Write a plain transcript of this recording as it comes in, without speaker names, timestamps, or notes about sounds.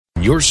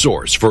your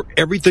source for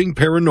everything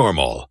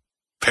paranormal.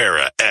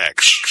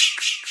 Para-X.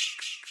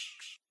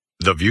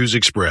 The views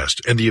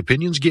expressed and the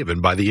opinions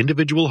given by the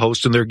individual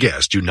host and their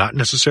guests do not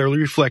necessarily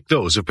reflect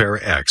those of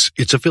Para-X,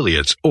 its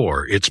affiliates,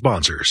 or its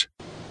sponsors.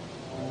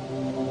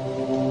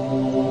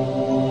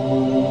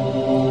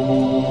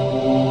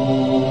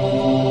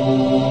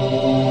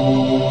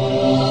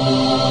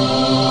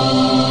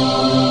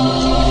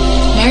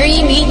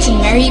 Merry meet and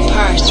merry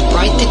part,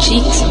 bright the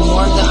cheeks and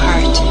warm the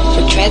heart.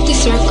 For tread the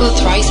circle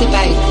thrice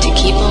about, to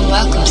keep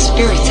unwelcome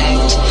spirits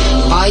out.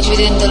 Bide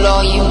within the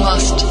law you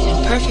must,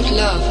 in perfect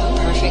love and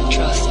perfect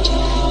trust.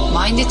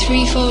 Mind the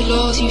threefold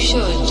laws you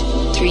should,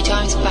 3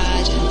 times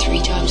bad and 3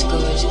 times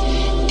good.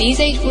 These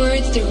 8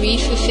 words the read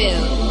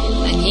fulfill,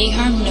 and ye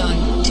harm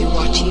none, do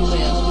what ye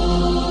will.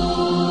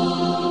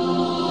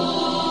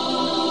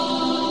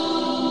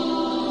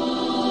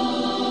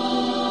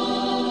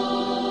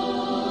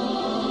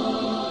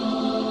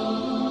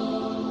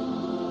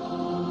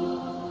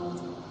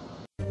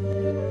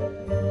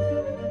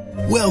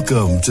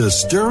 Welcome to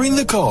Stirring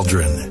the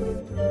Cauldron.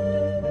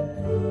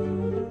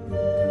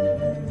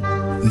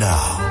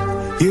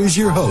 Now, here's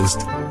your host,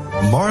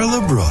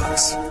 Marla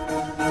Brooks.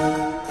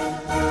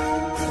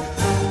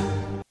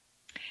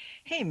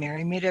 Hey,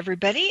 merry meet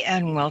everybody,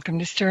 and welcome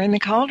to Stirring the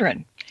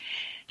Cauldron.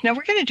 Now,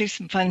 we're going to do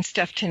some fun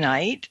stuff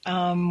tonight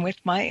with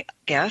my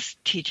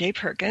guest, TJ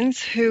Perkins,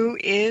 who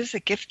is a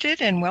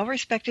gifted and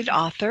well-respected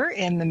author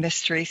in the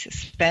mystery,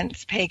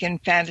 suspense, pagan,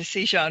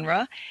 fantasy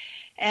genre.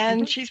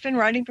 And she's been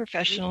writing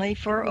professionally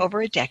for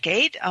over a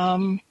decade,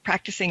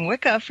 practicing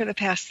Wicca for the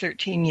past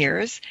 13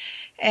 years.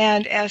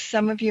 And as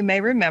some of you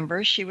may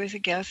remember, she was a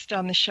guest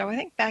on the show, I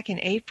think back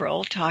in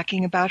April,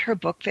 talking about her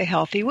book, The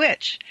Healthy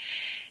Witch.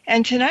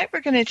 And tonight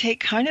we're going to take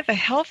kind of a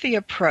healthy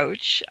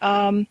approach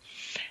and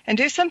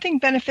do something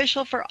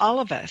beneficial for all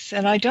of us.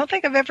 And I don't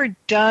think I've ever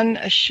done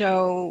a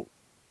show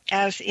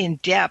as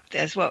in-depth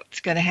as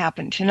what's going to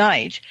happen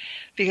tonight,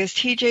 because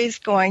TJ's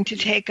going to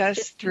take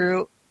us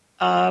through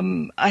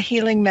a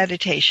healing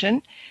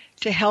meditation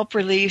to help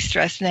relieve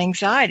stress and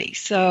anxiety.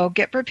 So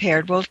get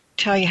prepared. We'll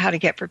tell you how to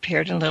get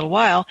prepared in a little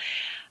while.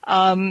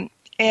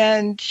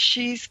 And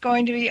she's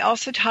going to be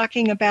also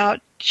talking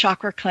about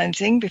chakra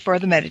cleansing before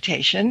the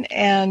meditation.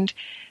 And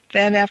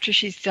then after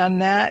she's done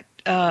that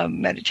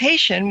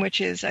meditation, which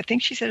is, I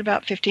think she said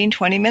about 15,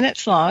 20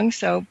 minutes long,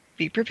 so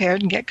be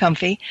prepared and get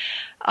comfy,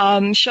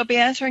 she'll be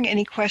answering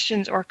any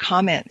questions or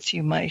comments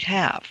you might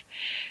have.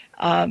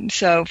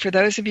 So for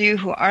those of you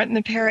who aren't in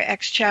the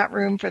Para-X chat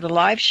room for the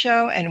live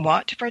show and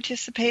want to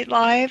participate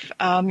live,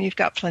 you've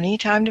got plenty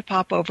of time to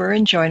pop over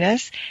and join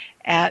us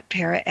at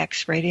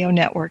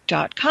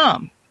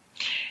paraxradionetwork.com.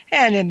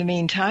 And in the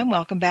meantime,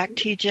 welcome back,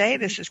 TJ.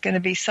 This is going to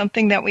be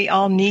something that we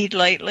all need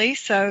lately,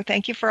 so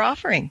thank you for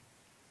offering.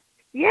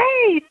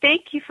 Yay!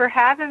 Thank you for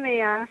having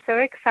me. I'm so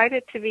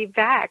excited to be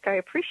back. I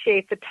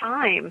appreciate the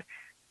time.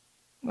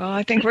 Well,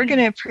 I think we're going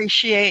to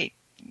appreciate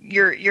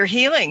your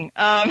healing.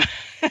 Definitely.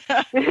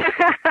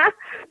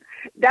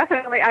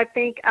 I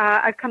think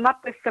I've come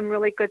up with some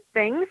really good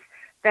things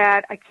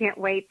that I can't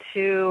wait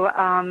to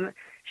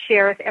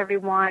share with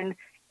everyone.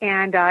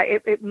 And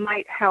it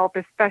might help,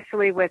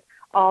 especially with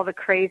all the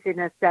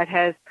craziness that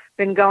has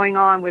been going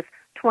on with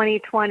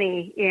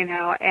 2020,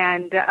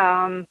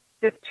 and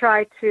just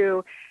try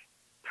to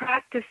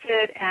practice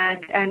it.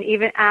 And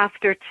even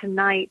after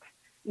tonight,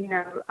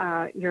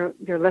 your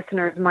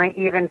listeners might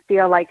even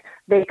feel like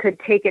they could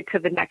take it to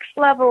the next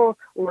level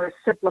or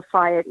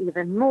simplify it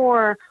even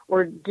more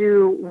or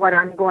do what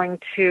I'm going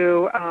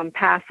to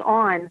pass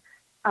on.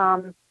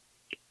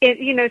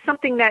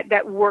 Something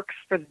that works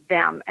for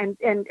them and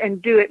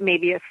do it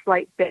maybe a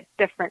slight bit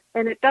different.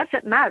 And it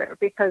doesn't matter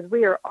because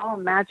we are all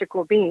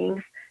magical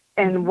beings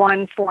in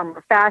one form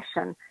or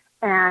fashion.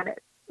 And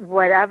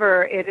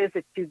whatever it is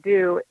that you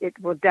do, it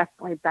will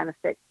definitely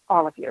benefit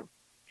all of you.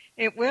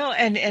 It will,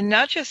 and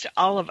not just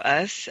all of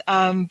us,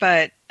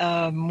 but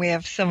we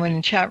have someone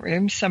in chat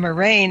room, Summer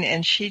Rain,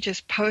 and she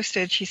just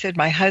posted, she said,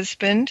 my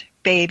husband,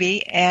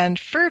 baby, and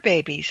fur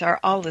babies are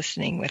all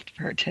listening with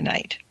her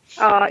tonight.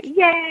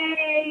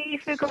 Yay!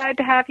 So glad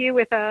to have you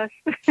with us.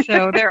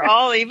 So they're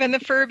all, even the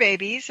fur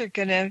babies, are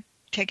going to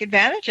take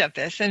advantage of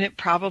this, and it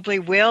probably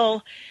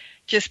will,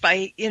 just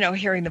by,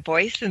 hearing the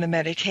voice and the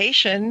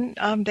meditation,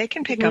 they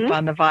can pick up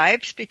on the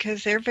vibes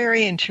because they're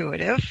very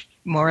intuitive.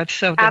 More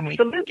so than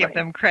Absolutely. We give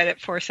them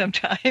credit for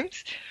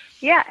sometimes.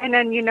 Yeah, and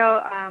then,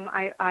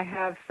 I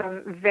have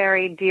some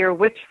very dear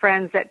witch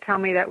friends that tell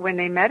me that when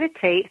they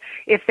meditate,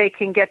 if they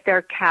can get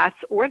their cats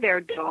or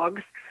their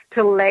dogs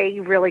to lay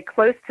really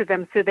close to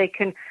them so they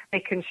can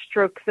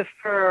stroke the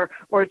fur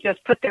or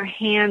just put their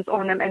hands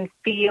on them and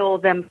feel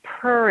them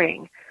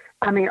purring.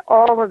 I mean,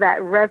 all of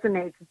that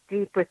resonates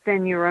deep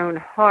within your own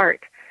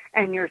heart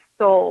and your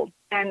soul.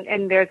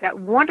 And there's that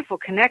wonderful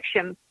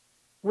connection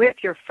with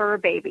your fur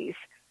babies.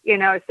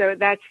 So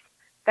that's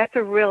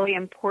a really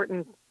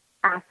important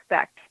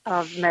aspect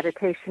of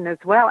meditation as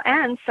well,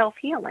 and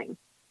self-healing.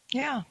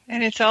 Yeah,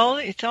 and it's all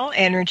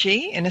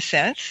energy in a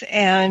sense,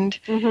 and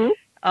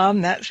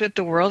that's what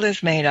the world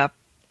is made up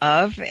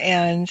of.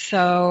 And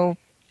so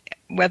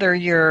whether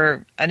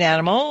you're an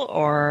animal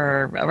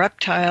or a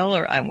reptile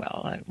or,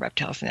 well, a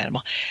reptile's an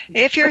animal.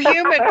 If you're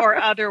human or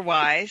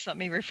otherwise, let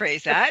me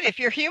rephrase that. If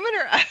you're human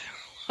or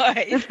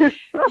otherwise,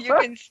 you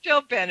can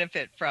still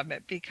benefit from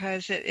it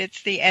because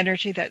it's the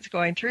energy that's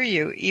going through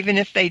you. Even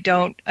if they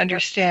don't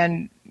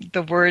understand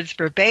the words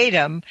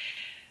verbatim,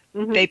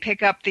 they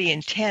pick up the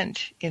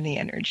intent in the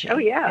energy. Oh,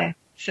 yeah. Okay?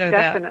 So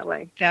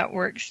definitely. That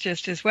works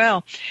just as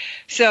well.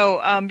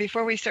 So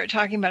before we start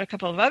talking about a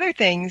couple of other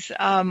things,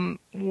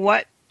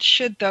 what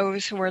should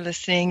those who are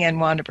listening and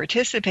want to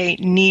participate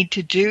need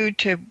to do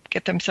to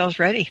get themselves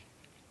ready?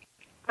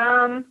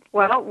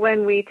 Well,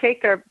 when we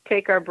take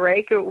our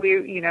break,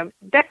 we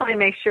definitely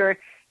make sure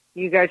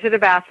you go to the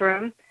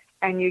bathroom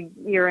and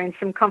you're in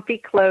some comfy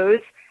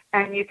clothes,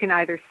 and you can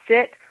either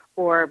sit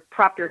or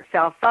prop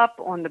yourself up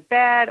on the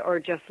bed or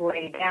just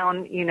lay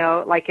down,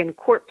 like in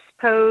corpse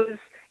pose.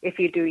 If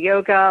you do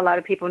yoga, a lot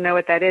of people know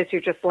what that is.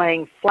 You're just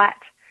laying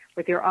flat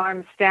with your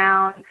arms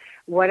down,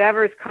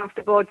 whatever is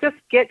comfortable. Just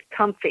get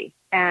comfy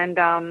and,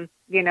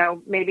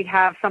 maybe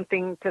have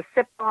something to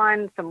sip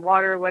on, some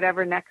water,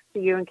 whatever next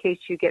to you in case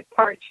you get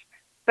parched.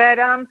 But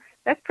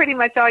that's pretty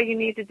much all you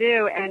need to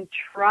do, and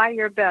try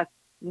your best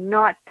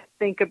not to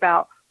think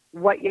about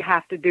what you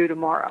have to do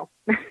tomorrow.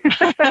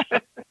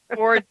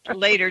 Or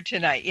later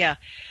tonight, yeah.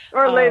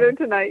 Or later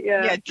tonight,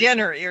 yeah. Yeah,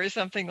 dinner or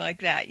something like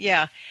that,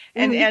 yeah.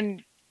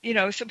 And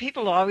so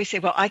people always say,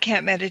 well, I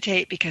can't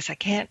meditate because I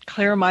can't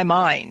clear my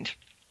mind.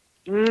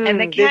 And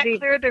they can't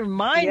clear their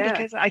mind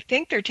because I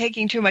think they're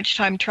taking too much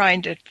time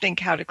trying to think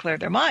how to clear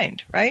their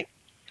mind, right?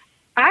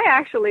 I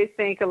actually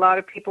think a lot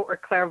of people are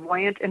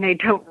clairvoyant and they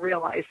don't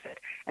realize it.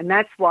 And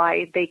that's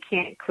why they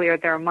can't clear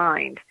their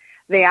mind.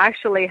 They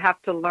actually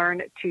have to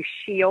learn to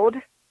shield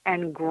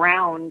and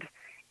ground.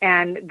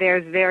 And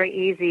there's very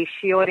easy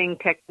shielding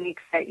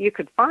techniques that you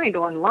could find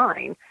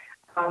online.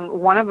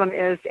 One of them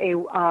is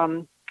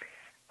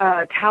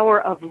a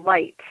tower of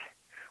light,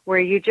 where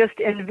you just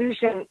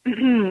envision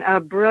a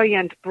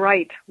brilliant,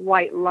 bright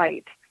white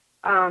light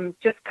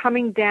just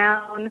coming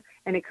down,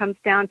 and it comes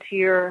down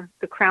to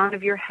the crown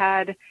of your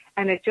head,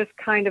 and it just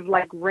kind of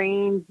like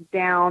rains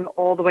down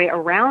all the way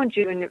around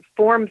you, and it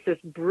forms this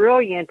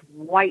brilliant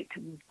white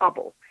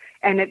bubble.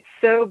 And it's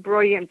so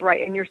brilliant,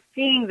 bright, and you're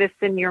seeing this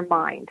in your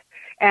mind,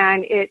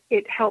 and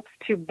it helps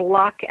to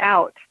block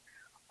out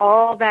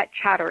all that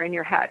chatter in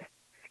your head.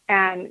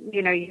 And,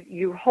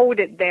 you hold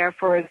it there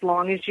for as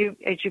long as you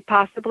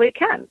possibly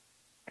can.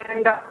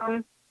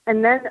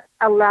 And then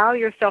allow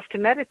yourself to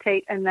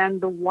meditate, and then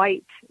the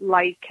white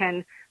light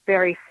can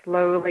very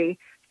slowly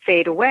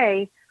fade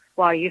away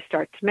while you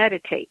start to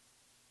meditate.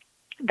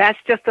 That's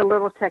just a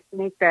little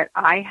technique that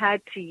I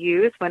had to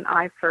use when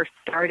I first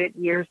started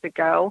years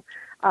ago,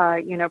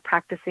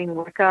 practicing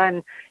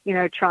Wicca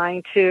and,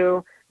 trying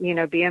to,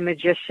 be a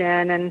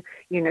magician and,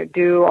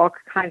 do all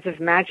kinds of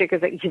magic. Is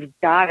that you've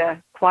got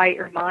to quiet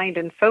your mind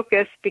and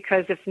focus,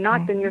 because if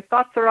not, then your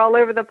thoughts are all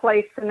over the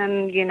place, and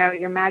then,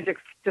 your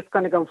magic's just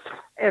going to go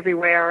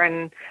everywhere.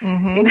 And,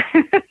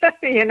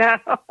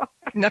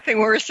 Nothing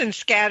worse than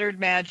scattered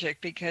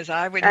magic, because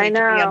I would hate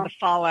to be on the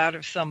fallout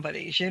of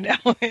somebody's, You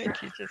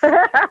just,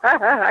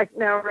 I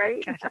know,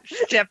 right?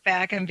 Step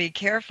back and be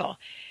careful.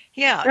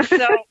 Yeah.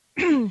 So,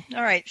 all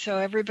right. So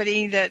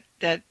everybody that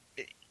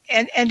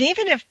and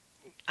even if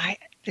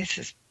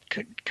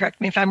could correct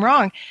me if I'm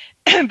wrong,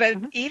 but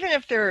even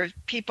if there are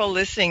people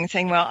listening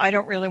saying, well, I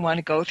don't really want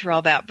to go through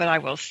all that, but I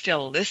will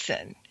still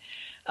listen.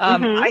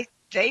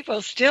 They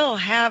will still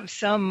have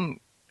some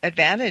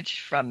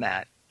advantage from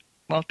that,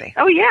 won't they?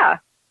 Oh, yeah.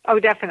 Oh,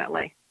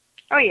 definitely.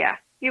 Oh, yeah,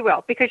 you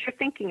will, because you're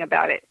thinking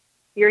about it.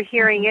 You're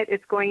hearing it.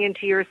 It's going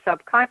into your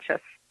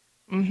subconscious.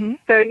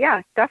 So,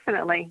 yeah,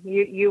 definitely,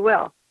 you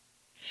will.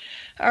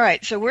 All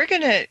right. So we're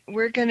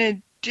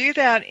gonna do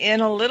that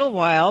in a little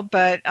while,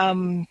 but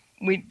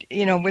we,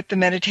 with the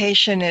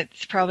meditation,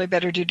 it's probably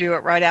better to do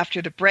it right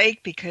after the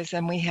break, because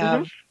then we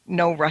have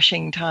no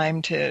rushing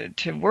time to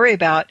worry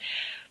about.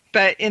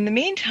 But in the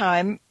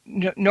meantime,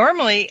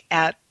 normally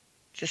at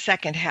the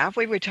second half,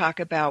 we would talk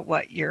about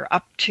what you're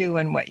up to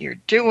and what you're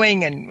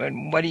doing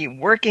and what are you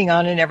working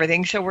on and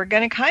everything. So we're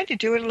going to kind of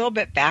do it a little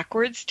bit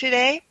backwards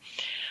today.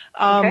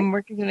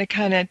 We're going to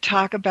kind of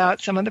talk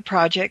about some of the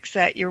projects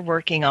that you're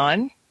working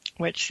on,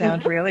 which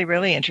sound really,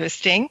 really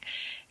interesting.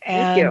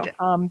 And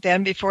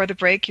then before the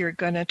break, you're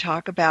going to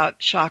talk about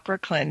chakra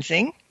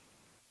cleansing.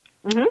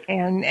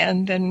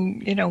 And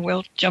then,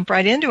 we'll jump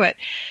right into it.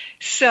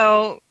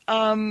 So,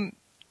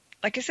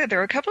 like I said, there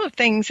are a couple of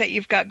things that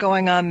you've got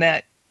going on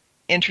that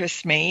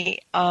interest me.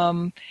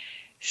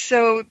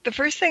 So the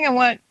first thing I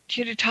want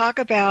you to talk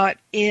about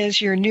is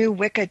your new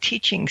Wicca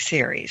teaching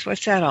series.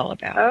 What's that all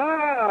about?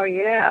 Oh,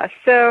 yeah.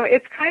 So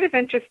it's kind of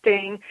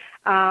interesting.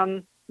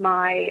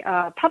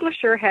 My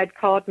publisher had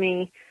called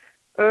me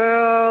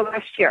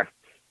last year,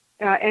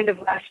 end of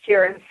last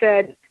year, and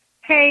said,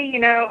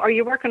 hey, are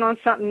you working on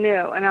something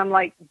new? And I'm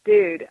like,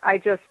 dude, I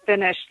just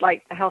finished The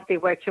Healthy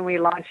Witch and we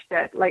launched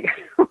it.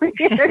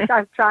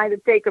 I'm trying to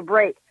take a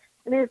break.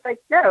 And he's like,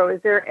 no,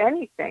 is there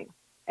anything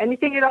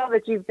at all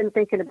that you've been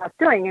thinking about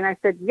doing? And I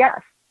said,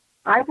 yes.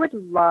 I would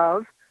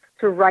love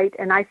to write,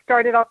 and I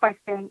started off by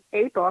saying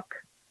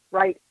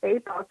write a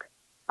book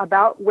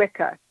about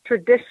Wicca,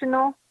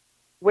 traditional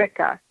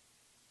Wicca,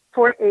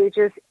 for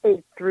ages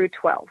 8 through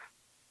 12.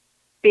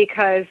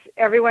 Because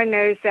everyone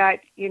knows that,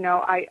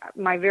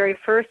 my very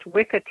first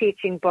Wicca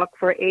teaching book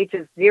for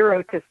ages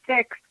 0 to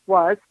 6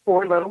 was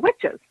Four Little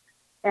Witches.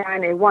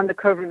 And it won the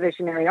Cover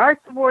Visionary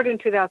Arts Award in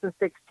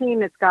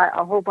 2016. It's got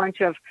a whole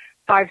bunch of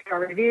 5-star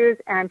reviews,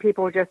 and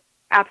people just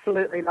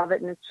absolutely love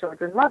it, and its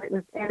children love it.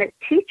 And it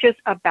teaches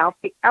about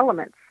the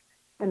elements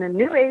and a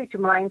new age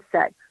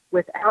mindset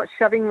without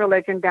shoving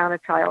religion down a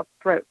child's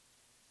throat.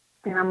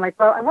 And I'm like,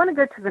 well, I want to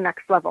go to the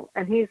next level.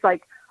 And he's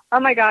like, oh,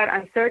 my God,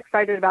 I'm so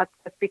excited about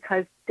this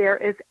because there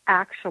is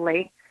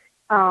actually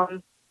a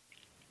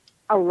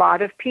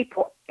lot of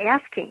people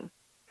asking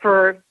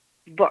for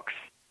books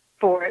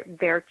for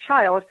their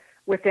child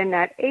within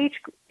that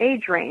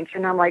age range.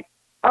 And I'm like,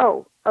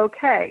 oh,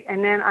 okay.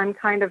 And then I'm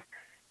kind of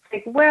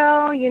like,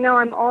 well,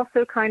 I'm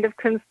also kind of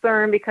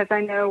concerned because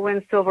I know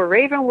when Silver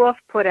Ravenwolf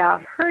put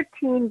out her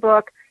teen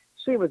book,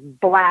 she was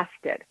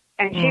blasted.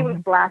 And she was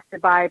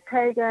blasted by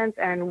pagans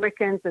and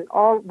Wiccans and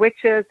all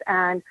witches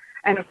and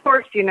of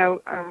course,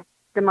 the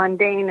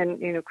mundane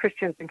and,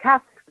 Christians and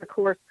Catholics, of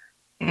course,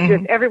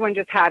 everyone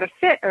just had a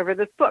fit over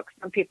this book.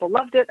 Some people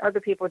loved it, other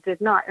people did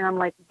not. And I'm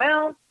like,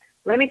 well,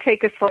 let me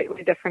take a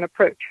slightly different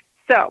approach.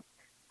 So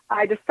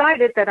I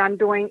decided that I'm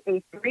doing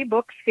a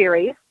 3-book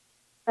series,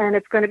 and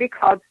it's going to be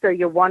called So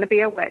You Want to Be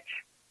a Witch.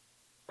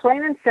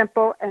 Plain and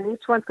simple, and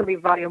each one's going to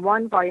be Volume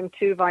 1, Volume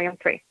 2, Volume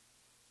 3.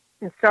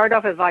 And start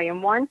off with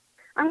Volume 1.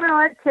 I'm going to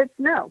let kids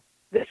know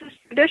this is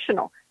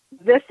traditional.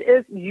 This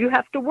is, you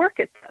have to work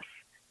at this.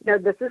 No,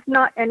 this is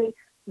not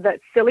that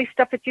silly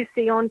stuff that you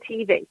see on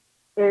TV.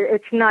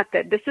 It's not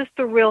that. This is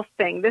the real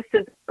thing. This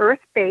is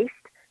earth-based,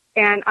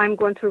 and I'm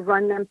going to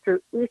run them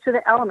through each of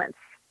the elements.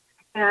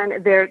 And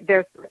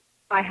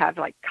I have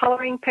like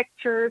coloring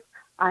pictures.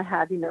 I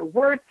have,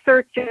 word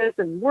searches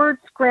and word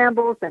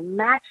scrambles and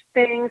match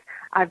things.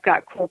 I've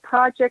got cool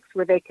projects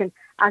where they can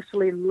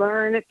actually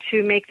learn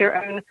to make their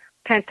own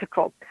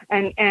pentacle,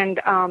 and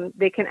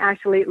they can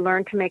actually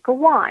learn to make a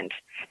wand,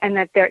 and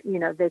that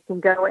they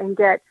can go and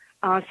get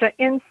some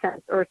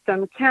incense or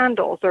some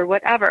candles or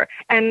whatever,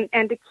 and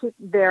to keep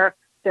their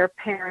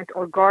parent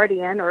or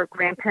guardian or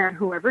grandparent,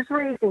 whoever's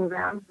raising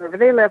them, whoever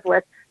they live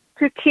with,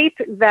 to keep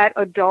that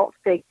adult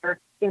figure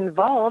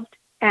involved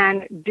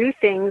and do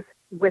things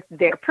with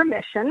their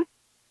permission,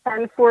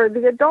 and for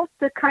the adults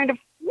to kind of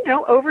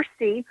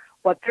oversee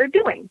what they're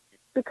doing,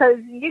 because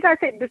you guys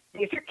say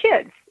these are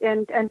kids,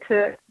 and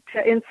to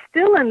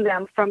instill in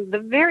them from the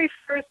very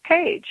first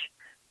page,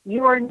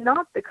 you are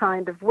not the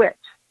kind of witch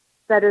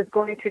that is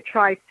going to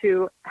try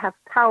to have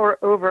power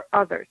over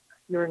others.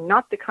 You're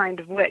not the kind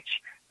of witch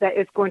that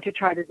is going to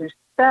try to do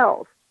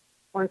spells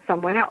on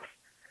someone else.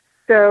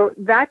 So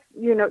that's,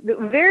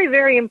 very,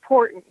 very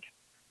important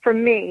for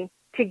me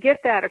to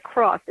get that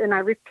across, and I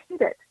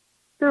repeat it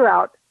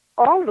throughout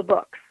all the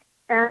books.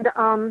 And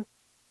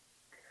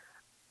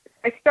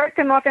I start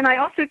them off, and I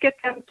also get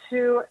them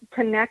to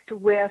connect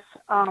with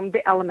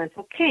the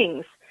elemental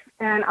kings,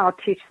 and I'll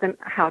teach them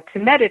how to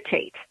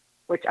meditate,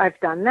 which I've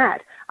done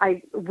that.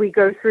 We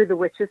go through the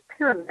witch's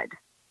pyramid,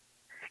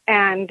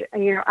 and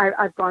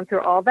I've gone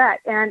through all that,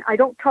 and I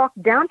don't talk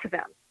down to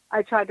them.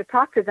 I try to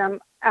talk to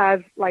them as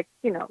like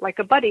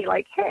a buddy,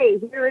 like, hey,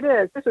 here it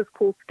is. This is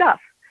cool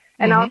stuff,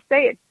 and I'll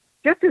say it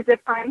just as if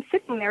I'm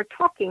sitting there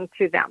talking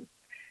to them,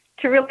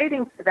 to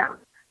relating to them.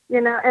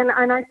 And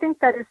I think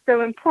that is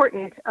so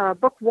important.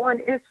 Book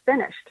 1 is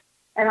finished,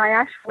 and I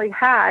actually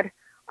had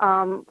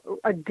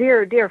a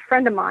dear, dear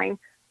friend of mine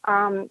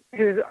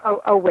who's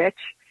a witch,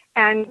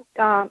 and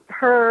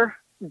her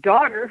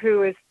daughter,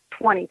 who is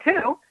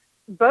 22,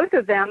 both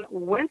of them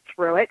went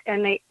through it,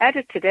 and they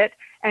edited it,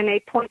 and they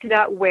pointed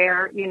out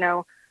where,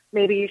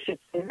 maybe you should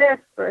say this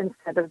or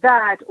instead of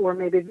that, or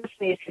maybe this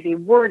needs to be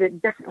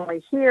worded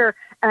differently here,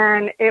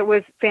 and it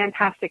was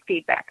fantastic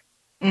feedback.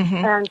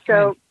 And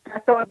so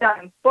that's all I've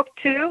done. Book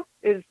 2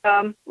 is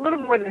a little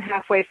more than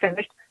halfway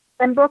finished,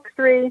 and book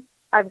 3,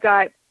 I've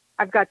got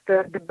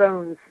the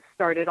bones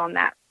started on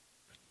that.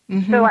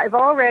 So I've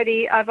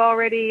already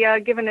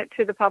given it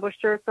to the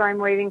publisher, so I'm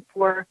waiting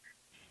for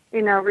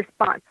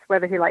response,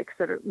 whether he likes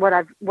it or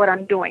what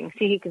I'm doing.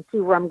 He can see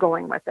where I'm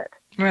going with it.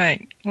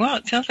 Right. Well,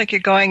 it sounds like you're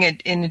going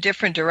in a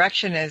different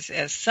direction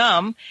as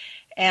some,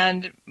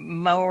 and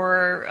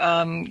more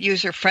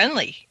user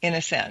friendly in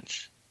a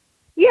sense.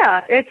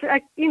 Yeah, it's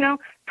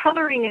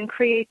coloring and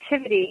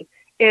creativity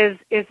is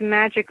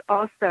magic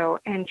also,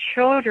 and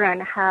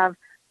children have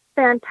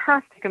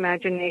fantastic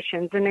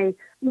imaginations, and they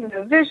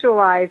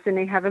visualize, and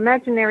they have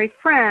imaginary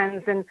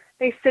friends, and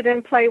they sit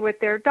and play with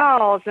their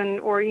dolls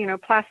or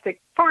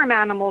plastic farm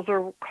animals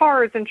or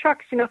cars and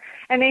trucks,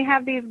 and they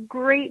have these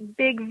great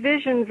big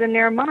visions in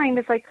their mind.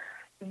 It's like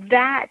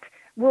that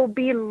will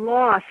be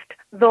lost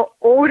the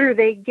older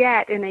they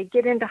get, and they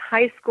get into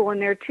high school,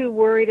 and they're too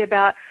worried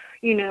about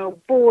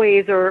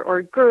boys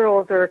or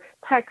girls or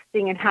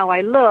texting and how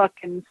I look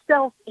and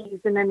selfies,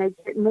 and then they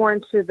get more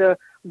into the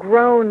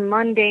grown,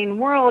 mundane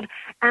world,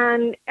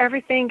 and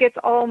everything gets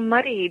all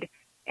muddied.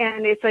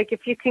 And it's like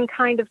if you can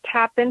kind of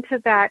tap into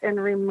that and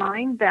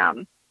remind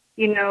them,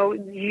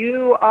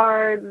 you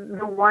are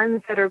the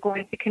ones that are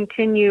going to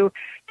continue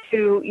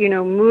to,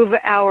 move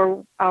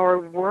our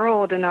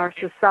world and our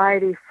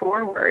society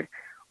forward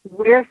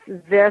with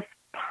this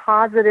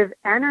positive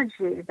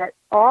energy that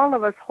all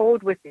of us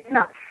hold within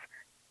us.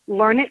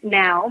 Learn it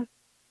now,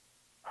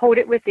 hold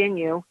it within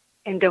you,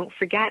 and don't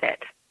forget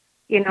it.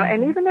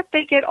 And even if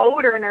they get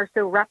older and are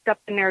so wrapped up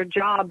in their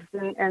jobs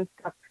and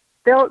stuff,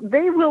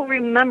 they will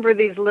remember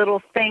these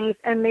little things,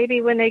 and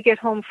maybe when they get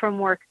home from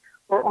work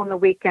or on the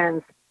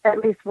weekends, at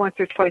least once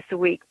or twice a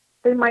week,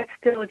 they might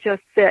still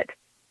just sit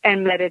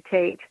and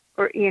meditate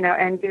or,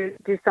 and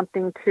do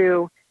something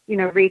to,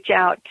 reach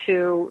out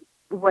to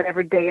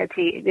whatever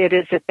deity it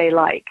is that they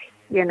like,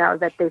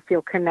 that they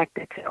feel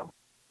connected to.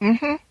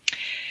 Mm-hmm.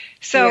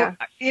 So,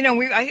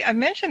 I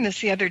mentioned this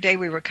the other day.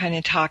 We were kind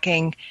of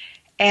talking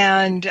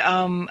and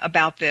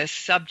about this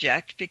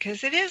subject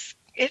because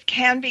it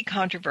can be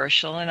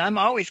controversial, and I'm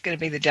always going to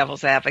be the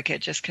devil's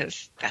advocate just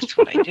because that's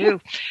what I do.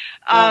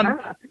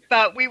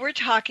 But we were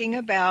talking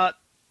about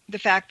the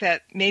fact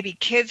that maybe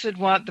kids would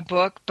want the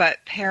book,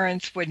 but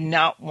parents would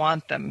not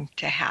want them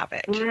to have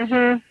it.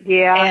 Mm-hmm.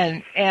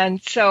 Yeah.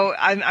 And so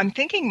I'm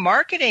thinking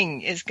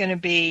marketing is going to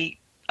be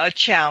a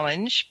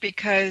challenge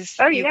because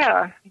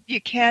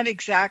you can't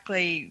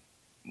exactly.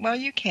 Well,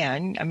 you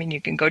can. I mean, you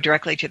can go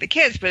directly to the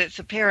kids, but it's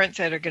the parents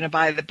that are going to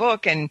buy the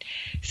book, and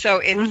so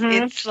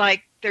it's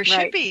like there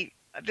should be.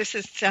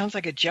 Sounds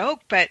like a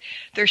joke, but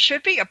there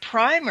should be a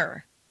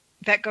primer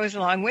that goes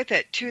along with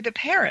it to the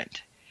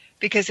parent,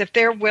 because if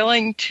they're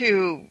willing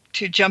to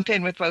jump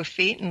in with both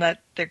feet and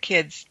let their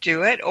kids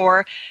do it,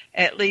 or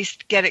at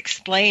least get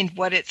explained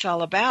what it's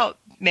all about,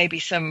 maybe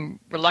some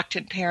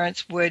reluctant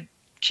parents would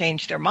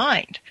change their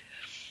mind.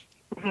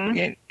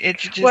 Mm-hmm.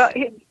 It's just go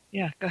ahead.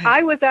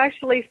 I was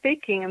actually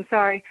thinking,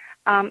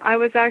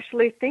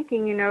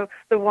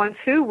 the ones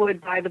who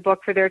would buy the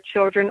book for their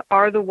children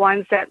are the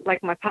ones that,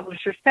 like my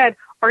publisher said,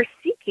 are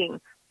seeking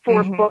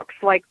for books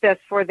like this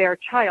for their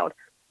child.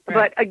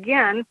 Right. But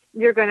again,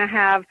 you're going to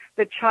have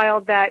the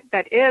child that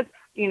is,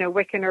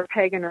 Wiccan or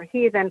pagan or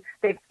heathen.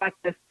 They've got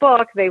this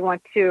book. They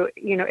want to,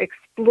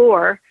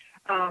 explore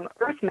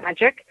earth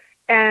magic,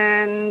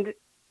 and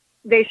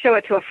they show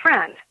it to a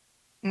friend.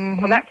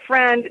 Mm-hmm. Well, that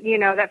friend,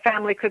 that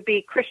family could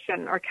be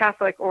Christian or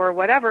Catholic or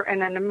whatever.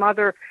 And then the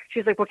mother,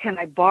 she's like, well, can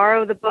I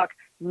borrow the book?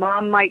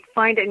 Mom might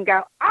find it and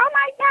go, oh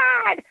my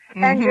God,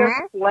 and just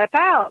flip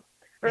out.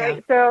 Right.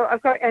 Yeah. So,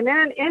 of course, and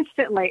then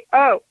instantly,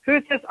 oh,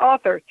 who's this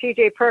author?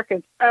 TJ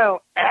Perkins.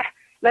 Oh,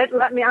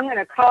 let me, I'm going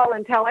to call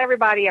and tell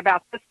everybody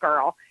about this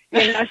girl.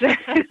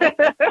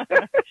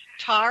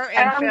 Tar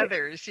and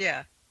feathers.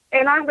 Yeah.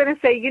 And I'm going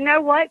to say, you know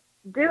what?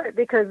 Do it,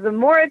 because the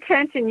more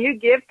attention you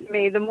give to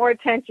me, the more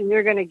attention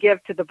you're going to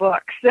give to the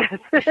books.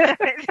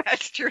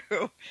 That's true.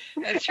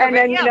 That's true. And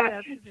then,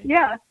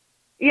 yeah.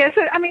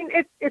 So I mean,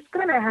 it's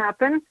going to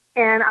happen,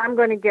 and I'm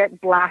going to get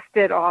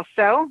blasted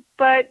also.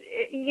 But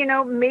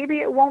maybe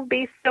it won't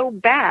be so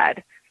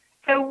bad.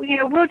 So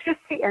we'll just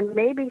see, and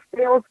maybe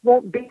sales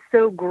won't be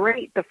so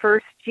great the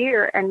first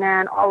year, and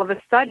then all of a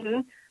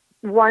sudden,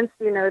 once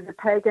the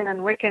pagan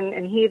and Wiccan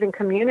and heathen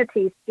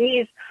community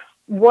sees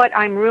what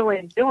I'm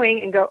really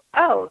doing and go,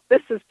 oh,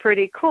 this is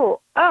pretty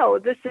cool. Oh,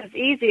 this is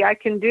easy. I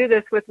can do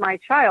this with my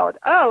child.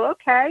 Oh,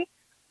 okay.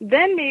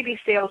 Then maybe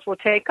sales will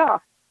take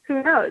off.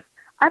 Who knows?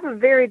 I have a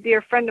very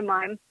dear friend of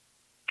mine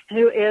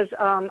who is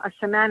a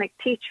shamanic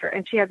teacher,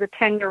 and she has a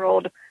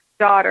 10-year-old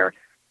daughter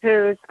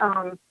who's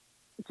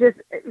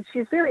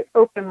she's very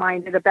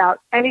open-minded about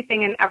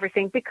anything and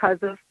everything because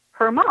of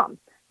her mom.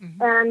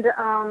 Mm-hmm.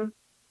 And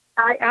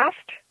I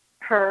asked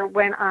her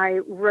when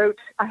I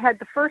had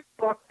the first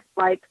book,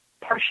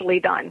 partially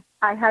done.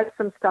 I had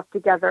some stuff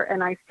together,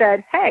 and I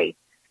said, hey,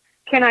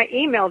 can I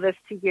email this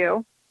to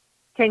you?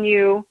 Can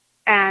you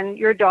and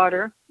your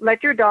daughter,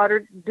 let your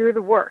daughter do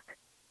the work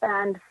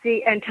and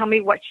see and tell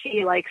me what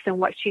she likes and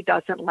what she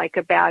doesn't like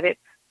about it?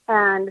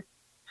 And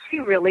she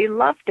really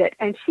loved it,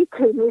 and she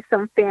gave me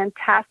some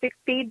fantastic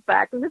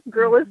feedback. And this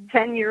girl is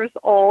 10 years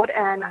old,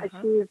 and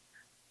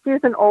she's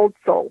an old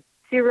soul.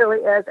 She really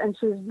is, and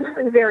she's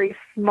very, very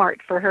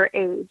smart for her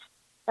age.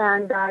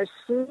 And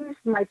she's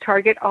my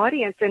target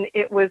audience, and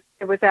it was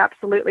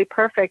absolutely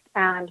perfect.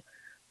 And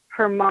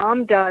her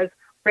mom does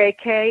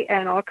Reiki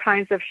and all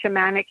kinds of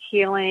shamanic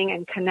healing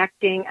and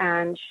connecting,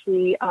 and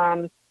she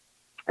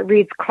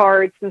reads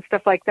cards and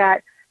stuff like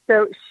that.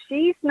 So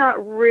she's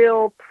not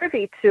real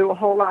privy to a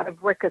whole lot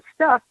of Wicca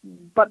stuff,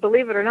 but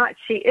believe it or not,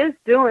 she is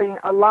doing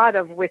a lot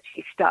of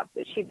witchy stuff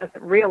that she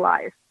doesn't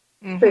realize.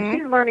 Mm-hmm. So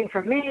she's learning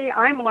from me,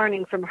 I'm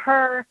learning from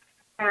her.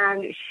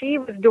 And she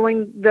was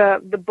doing the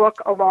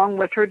book along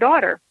with her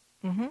daughter.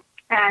 Mm-hmm.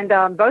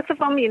 And both of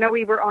them,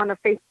 we were on a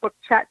Facebook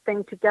chat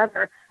thing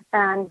together,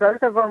 and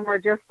both of them were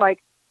just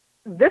like,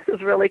 this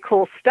is really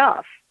cool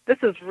stuff. This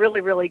is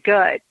really, really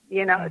good,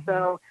 Mm-hmm.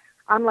 So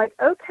I'm like,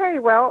 okay,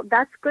 well,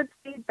 that's good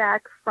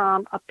feedback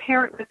from a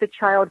parent with a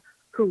child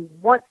who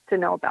wants to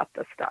know about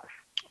this stuff.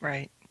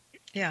 Right.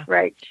 Yeah.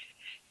 Right.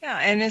 Yeah,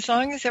 and as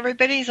long as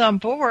everybody's on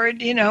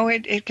board,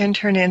 it can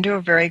turn into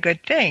a very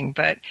good thing.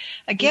 But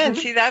again,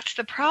 see, that's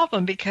the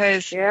problem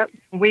because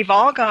we've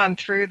all gone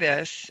through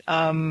this.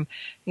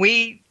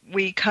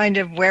 We kind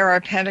of wear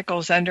our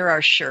pentacles under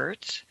our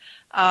shirts,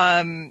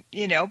 because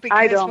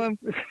I don't.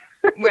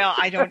 Well,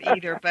 I don't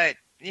either, but,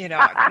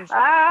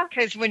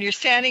 because when you're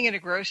standing in a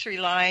grocery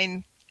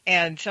line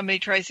and somebody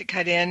tries to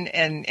cut in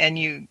and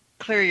you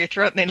clear your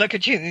throat and they look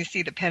at you and they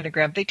see the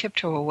pentagram, they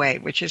tiptoe away,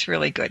 which is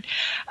really good.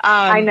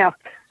 I know.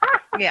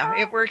 Yeah,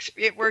 it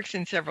works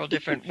in several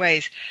different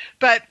ways.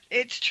 But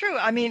it's true.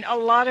 I mean, a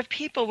lot of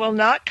people will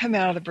not come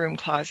out of the broom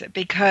closet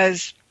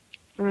because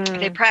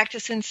they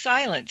practice in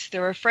silence.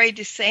 They're afraid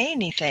to say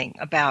anything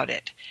about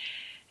it.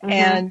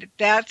 And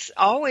that's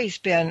always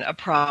been a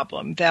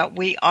problem, that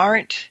we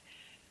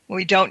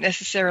don't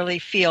necessarily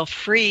feel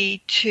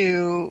free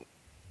to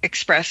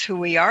express who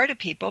we are to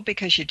people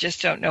because you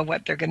just don't know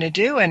what they're going to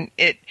do. And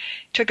it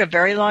took a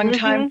very long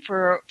time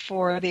for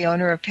the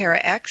owner of Para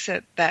X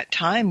at that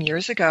time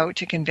years ago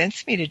to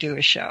convince me to do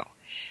a show.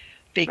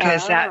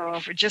 Because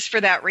just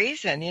for that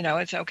reason,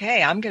 it's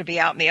okay. I'm going to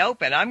be out in the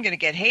open. I'm going to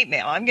get hate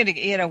mail. I'm going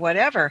to,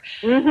 whatever.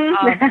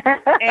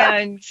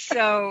 And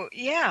so,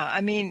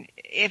 I mean,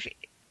 if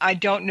I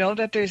don't know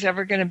that there's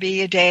ever going to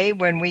be a day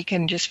when we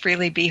can just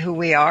freely be who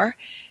we are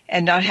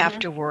and not have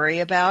to worry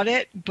about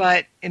it.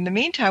 But in the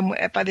meantime,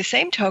 by the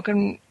same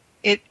token,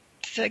 it's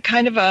a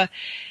kind of a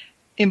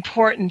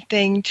important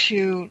thing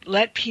to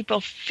let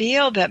people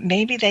feel that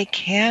maybe they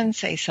can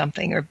say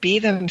something or be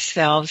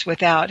themselves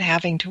without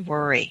having to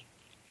worry.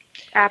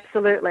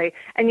 Absolutely.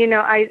 And,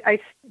 I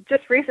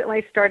just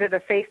recently started a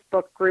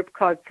Facebook group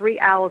called 3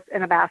 Owls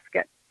in a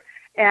Basket.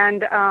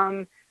 And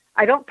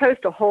I don't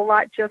post a whole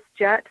lot just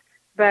yet,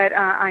 but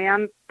I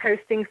am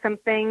posting some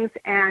things.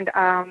 And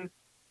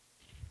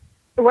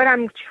what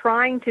I'm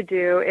trying to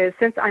do is,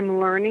 since I'm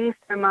learning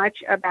so much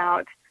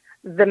about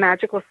the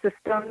magical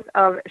systems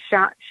of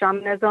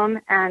shamanism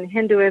and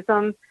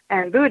Hinduism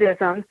and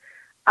Buddhism,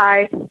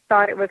 I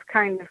thought it was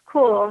kind of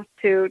cool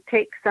to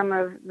take some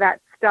of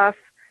that stuff,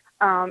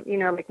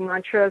 like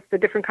mantras, the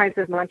different kinds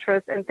of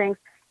mantras and things,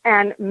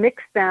 and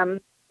mix them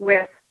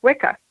with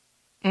Wicca.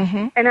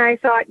 And I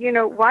thought,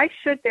 why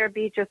should there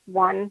be just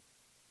one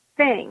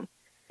thing?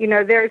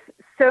 There's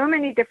so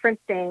many different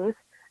things,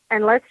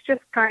 and let's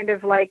just kind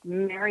of like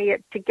marry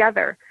it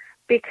together.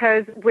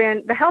 Because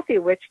when The Healthy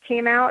Witch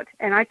came out,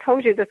 and I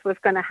told you this was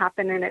going to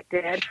happen, and it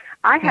did,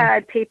 I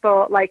had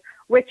people like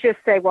witches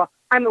say, well,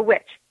 I'm a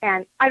witch,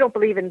 and I don't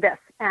believe in this,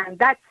 and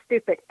that's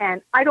stupid,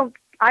 and I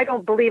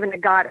don't believe in a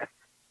goddess.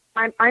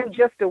 I'm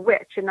just a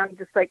witch. And I'm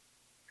just like,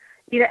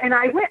 and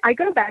I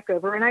go back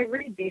over and I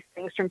read these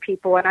things from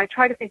people, and I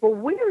try to think, well,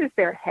 where is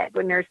their head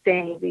when they're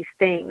saying these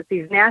things,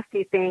 these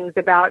nasty things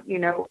about,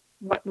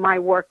 what my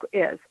work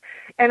is.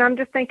 And I'm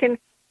just thinking,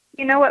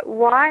 what,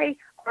 why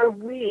are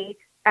we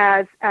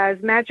as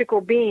magical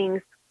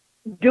beings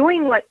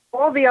doing what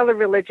all the other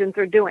religions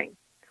are doing?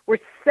 We're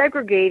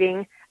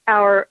segregating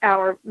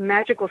our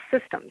magical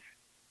systems,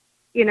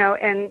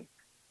 and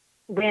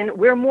when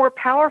we're more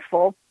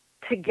powerful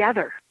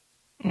together.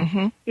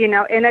 And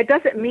it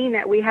doesn't mean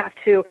that we have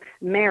to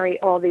marry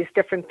all these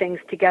different things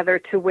together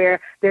to where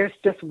there's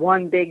just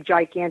one big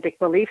gigantic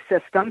belief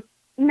system.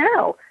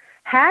 No,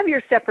 have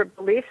your separate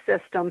belief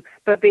system,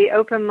 but be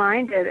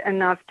open-minded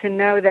enough to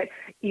know that,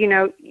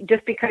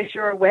 just because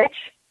you're a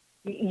witch,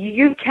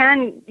 you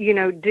can,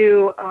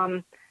 do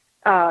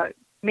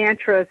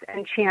mantras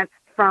and chants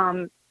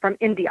from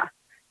India,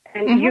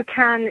 and you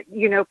can,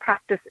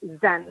 practice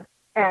Zen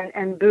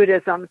and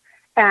Buddhism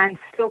and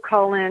still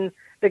call in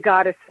the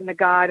goddess and the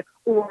god,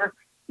 or,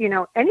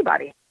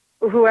 anybody,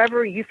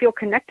 whoever you feel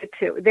connected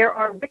to. There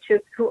are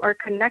witches who are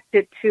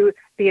connected to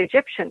the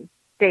Egyptian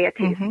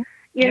deities.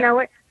 You know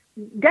what?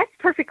 That's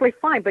perfectly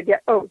fine, but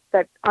yet,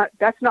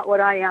 that's not what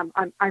I am.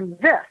 I'm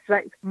this,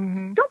 right?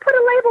 Don't put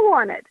a label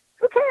on it.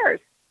 Who cares?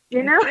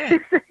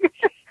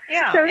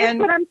 Yeah. So that's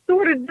what I'm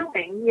sort of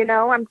doing.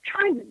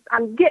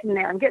 I'm getting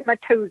there. I'm getting my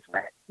toes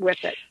wet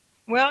with it.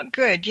 Well,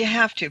 good. You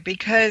have to,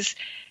 because,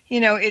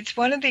 it's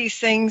one of these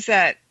things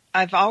that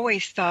I've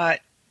always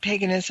thought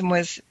paganism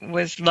was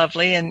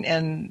lovely,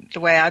 and the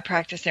way I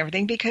practice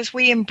everything, because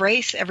we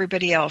embrace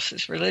everybody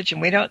else's religion.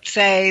 We don't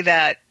say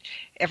that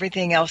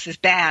everything else is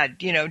bad,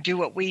 do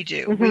what we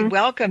do. We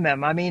welcome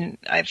them. I mean,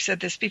 I've said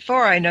this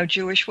before. I know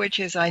Jewish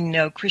witches. I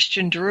know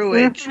Christian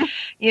druids,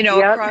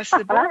 across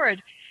the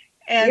board.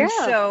 And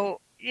so,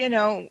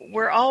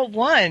 we're all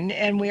one,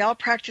 and we all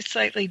practice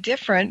slightly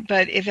different.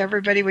 But if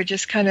everybody would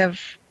just kind of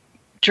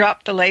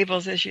drop the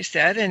labels, as you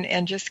said,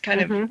 and just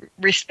kind of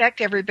respect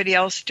everybody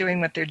else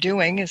doing what they're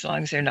doing, as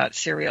long as they're not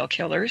serial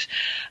killers.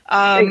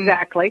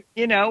 Exactly.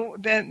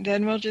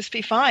 Then we'll just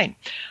be fine.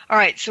 All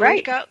right. So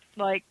we've got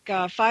like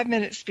 5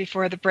 minutes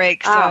before the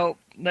break. So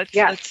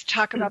let's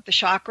talk about the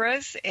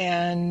chakras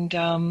and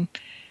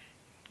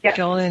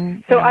fill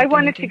in. So I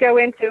wanted to go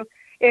into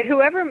it.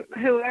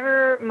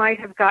 Whoever might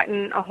have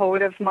gotten a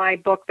hold of my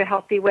book, The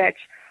Healthy Witch,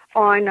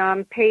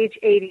 on page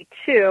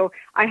 82,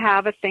 I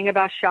have a thing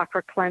about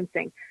chakra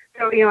cleansing.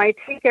 So, I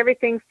take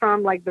everything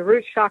from like the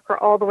root chakra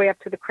all the way up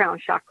to the crown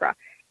chakra.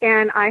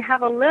 And I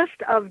have a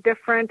list of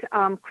different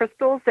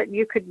crystals that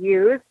you could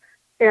use.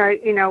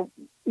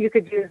 You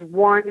could use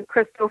one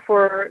crystal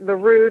for the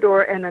root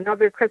and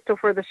another crystal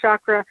for the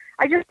chakra.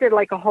 I just did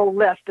like a whole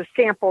list of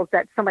samples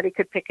that somebody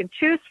could pick and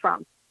choose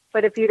from.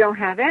 But if you don't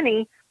have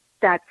any,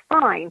 that's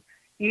fine.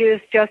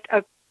 Use just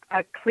a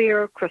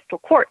clear crystal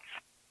quartz.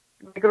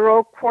 Regular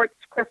old quartz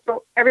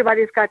crystal,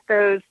 everybody's got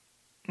those.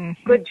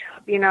 Mm-hmm. Good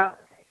job,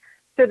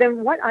 So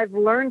then what I've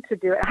learned to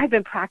do, I've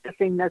been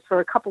practicing this for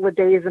a couple of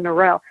days in a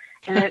row,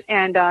 and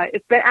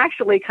it's been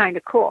actually kind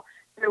of cool.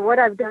 So what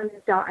I've done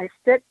is I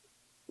sit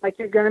like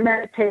you're going to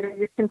meditate, or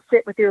you can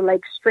sit with your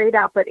legs straight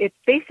out, but it's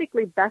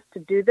basically best to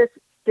do this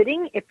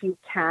sitting if you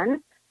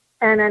can.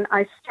 And then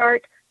I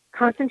start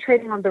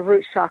concentrating on the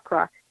root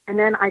chakra, and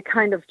then I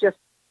kind of just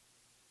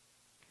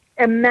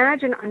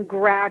imagine I'm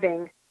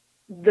grabbing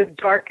the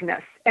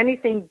darkness,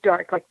 anything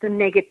dark, like the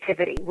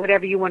negativity,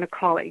 whatever you want to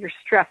call it, your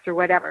stress or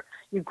whatever.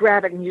 You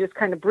grab it and you just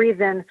kind of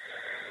breathe in,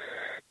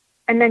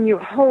 and then you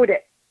hold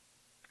it.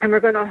 And we're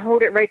going to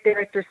hold it right there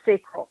at your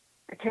sacral.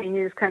 Okay, and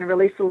you just kind of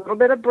release a little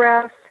bit of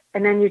breath,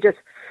 and then you just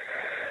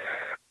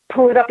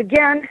pull it up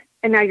again,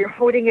 and now you're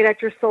holding it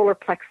at your solar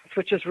plexus,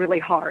 which is really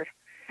hard.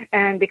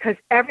 And because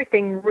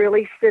everything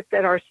really sits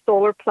at our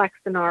solar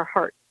plexus in our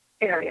heart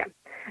area.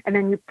 And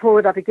then you pull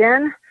it up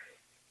again,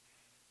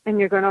 and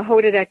you're going to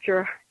hold it at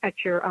your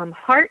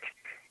heart,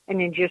 and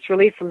then just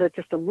release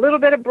just a little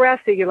bit of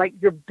breath. So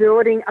you're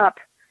building up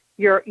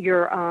your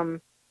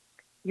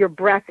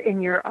breath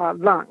in your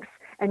lungs,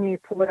 and you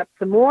pull it up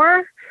some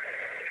more,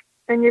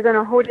 and you're going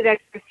to hold it at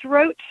your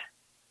throat,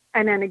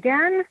 and then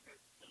again,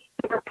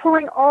 we're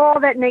pulling all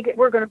that negative.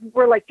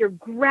 We're like you're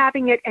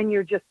grabbing it and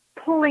you're just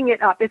pulling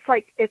it up. It's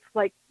like.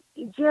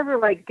 Did you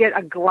ever get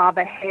a glob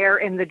of hair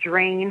in the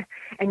drain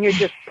and you're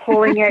just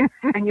pulling it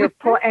and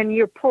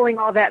you're pulling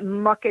all that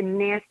muck and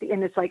nasty,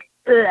 and it's like,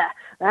 ugh,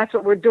 that's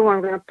what we're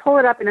doing. We're going to pull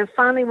it up, and then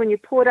finally when you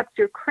pull it up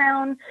to your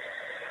crown,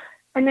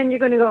 and then you're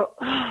going to go,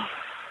 oh,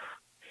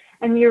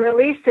 and you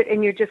release it,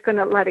 and you're just going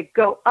to let it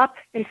go up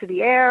into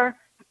the air.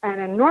 And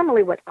then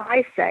normally what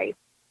I say,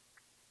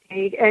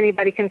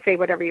 anybody can say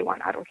whatever you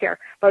want, I don't care.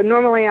 But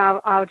normally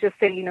I'll just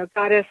say,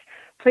 Goddess,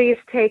 please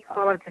take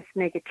all of this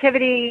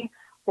negativity,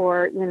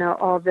 or,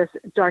 all this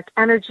dark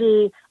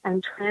energy,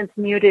 and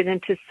transmute it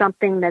into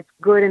something that's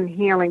good and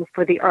healing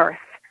for the earth.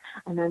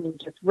 And then you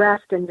just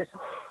rest and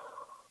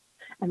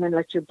then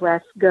let your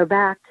breath go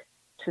back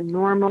to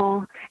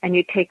normal. And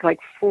you take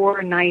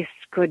 4 nice,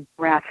 good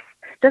breaths.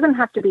 It doesn't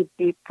have to be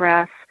deep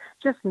breaths,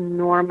 just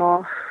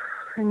normal.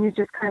 And you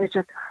just kind of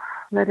just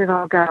let it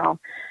all go.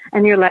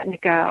 And you're letting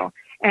it go.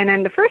 And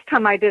then the first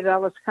time I did it, I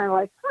was kind of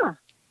like,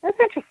 that's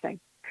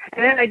interesting.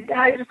 And then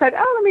I decided,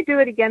 let me do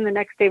it again the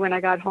next day when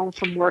I got home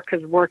from work,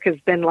 because work has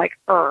been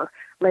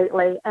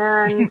lately.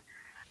 And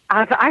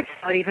I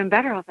felt even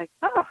better. I was like,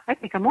 I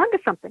think I'm onto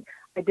something.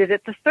 I did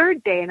it the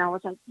third day, and I was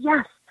like,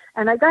 yes.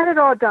 And I got it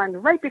all done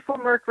right before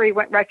Mercury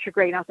went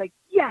retrograde. And I was like,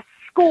 yes,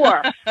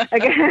 score.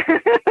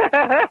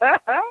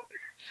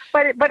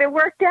 But it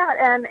worked out.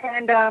 And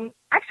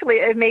actually,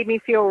 it made me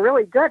feel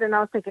really good. And I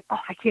was thinking,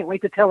 I can't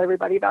wait to tell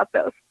everybody about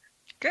this.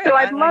 Good. So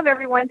I'd love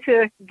everyone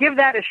to give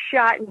that a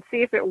shot and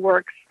see if it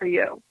works for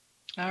you.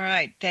 All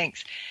right,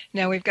 thanks.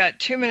 Now we've got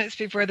 2 minutes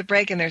before the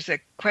break, and there's a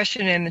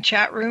question in the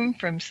chat room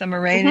from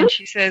Summer Rain, and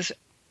she says,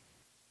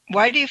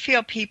 why do you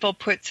feel people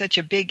put such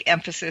a big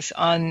emphasis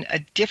on a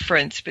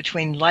difference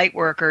between light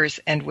workers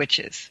and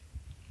witches?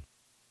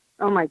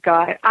 Oh, my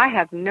God. I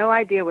have no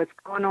idea what's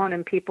going on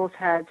in people's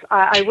heads.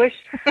 I wish,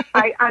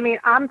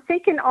 I'm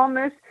thinking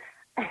almost,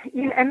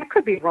 and it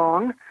could be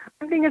wrong,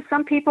 I'm thinking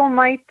some people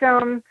might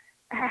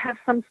have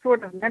some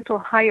sort of mental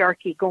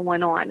hierarchy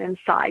going on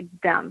inside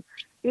them.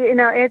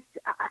 It's,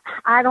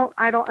 I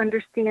don't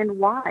understand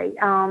why,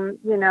 I'm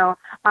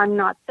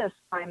not this,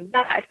 I'm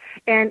that.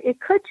 And it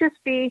could just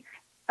be,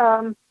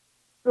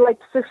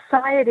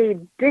 society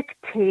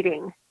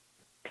dictating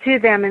to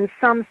them in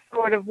some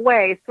sort of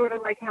way, sort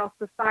of like how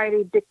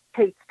society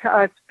dictates to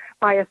us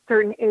by a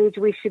certain age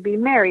we should be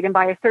married, and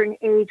by a certain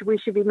age we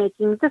should be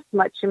making this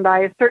much, and by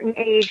a certain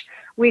age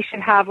we should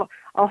have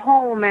a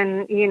home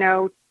and,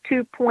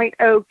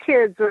 2.0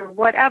 kids or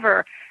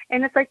whatever.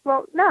 And it's like,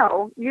 well,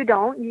 no, you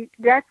don't.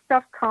 That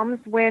stuff comes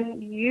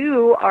when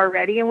you are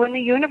ready and when the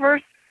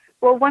universe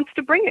wants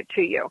to bring it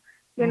to you.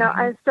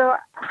 And so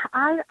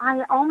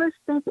I almost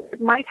think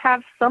it might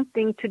have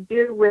something to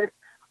do with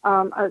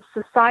a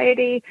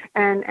society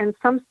and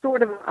some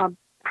sort of,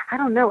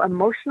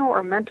 emotional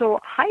or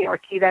mental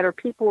hierarchy that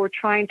people are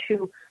trying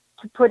to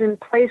put in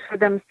place for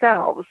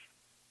themselves,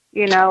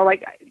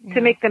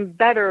 to make them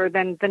better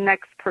than the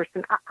next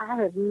person. I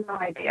have no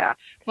idea.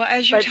 Well,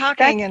 as you're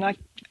talking,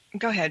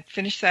 go ahead,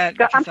 finish that.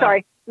 I'm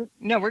sorry.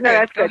 No, we're good. No,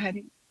 that's go good.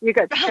 ahead. You're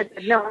good.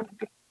 No,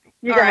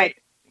 you go ahead.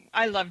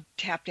 I love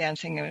tap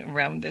dancing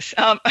around this.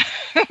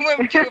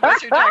 When two of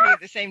us are talking at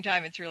the same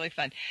time, it's really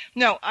fun.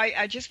 No,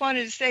 I just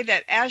wanted to say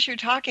that as you're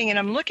talking, and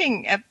I'm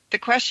looking at the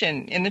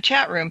question in the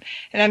chat room,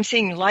 and I'm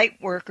seeing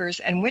light workers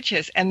and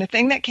witches. And the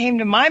thing that came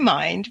to my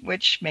mind,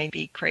 which may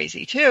be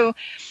crazy too,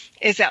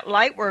 is that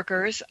light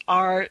workers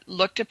are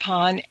looked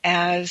upon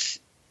as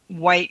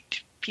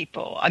white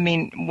people. I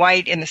mean,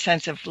 white in the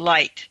sense of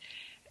light,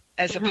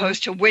 as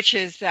opposed to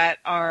witches that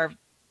are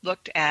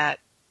looked at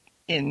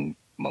in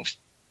most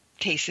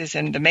cases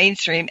in the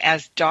mainstream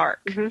as dark.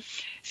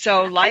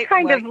 So light.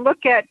 I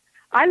look at,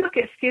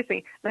 excuse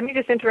me, let me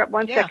just interrupt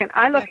one second.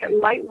 I look at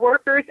light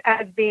workers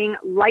as being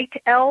light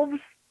elves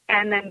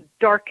and then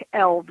dark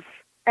elves.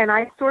 And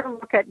I sort of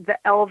look at the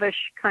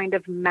elvish kind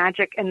of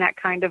magic in that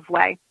kind of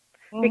way.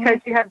 Because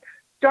you have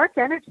dark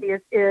energy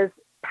is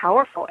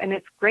powerful and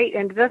it's great.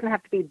 And it doesn't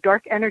have to be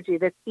dark energy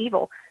that's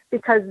evil,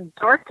 because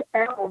dark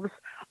elves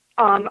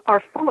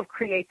are full of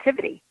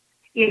creativity.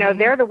 You know,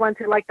 they're the ones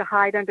who like to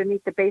hide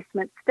underneath the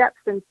basement steps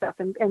and stuff.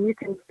 And you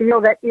can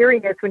feel that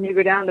eeriness when you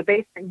go down the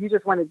basement. You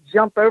just want to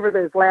jump over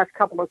those last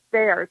couple of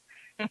stairs.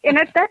 And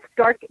that's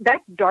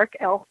dark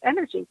elf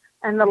energy.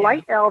 And the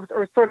light elves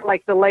are sort of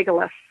like the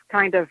Legolas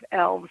kind of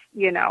elves,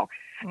 you know,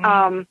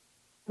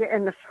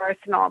 in the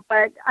forest and all.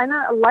 But I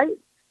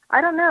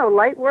don't know,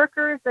 light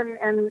workers and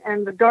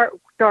the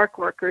dark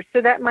workers.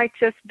 So that might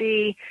just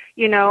be,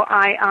 you know,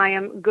 I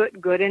am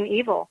good and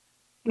evil.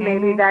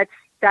 Maybe that's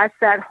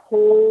that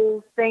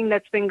whole thing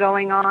that's been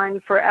going on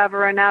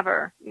forever and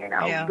ever, you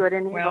know, good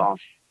and evil.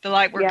 The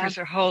light workers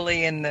are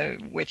holy and the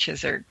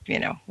witches are, you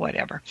know,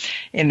 whatever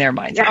in their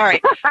minds. All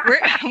right.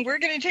 We're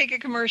going to take a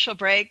commercial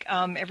break.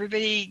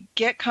 Everybody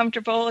get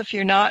comfortable if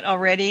you're not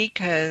already,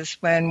 because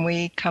when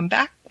we come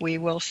back, we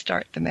will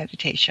start the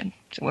meditation.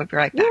 So we'll be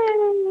right back.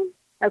 Yay.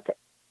 Okay.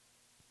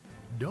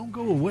 Don't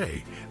go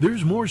away.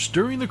 There's more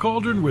Stirring the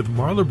Cauldron with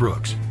Marla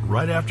Brooks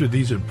right after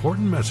these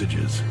important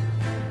messages.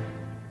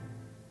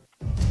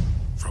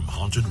 From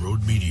Haunted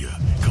Road Media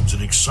comes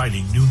an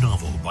exciting new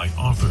novel by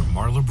author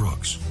Marla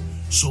Brooks.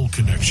 Soul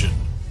Connection,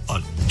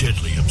 a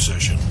deadly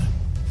obsession.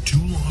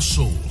 Two lost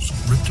souls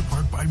ripped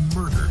apart by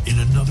murder in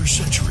another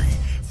century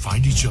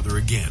find each other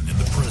again in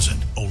the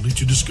present, only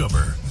to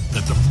discover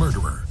that the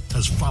murderer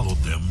has followed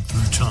them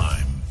through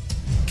time.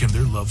 Can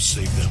their love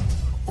save them,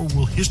 or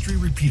will history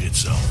repeat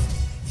itself?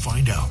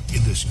 Find out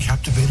in this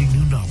captivating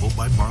new novel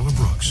by Marla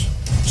Brooks,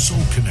 Soul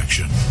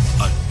Connection,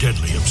 a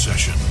deadly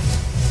obsession.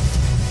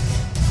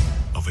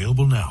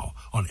 Available now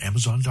on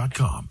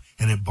Amazon.com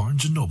and at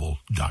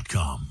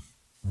BarnesandNoble.com.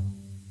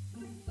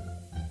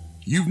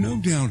 You've no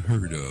doubt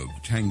heard of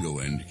Tango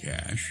and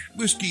Cash,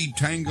 Whiskey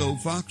Tango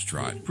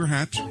Foxtrot.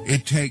 Perhaps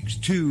it takes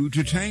two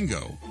to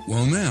tango.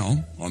 Well,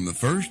 now, on the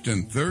first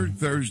and third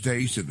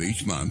Thursdays of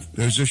each month,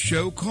 there's a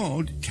show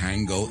called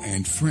Tango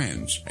and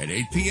Friends at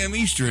 8 p.m.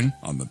 Eastern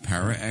on the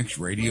Para X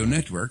Radio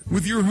Network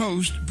with your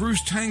host,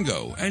 Bruce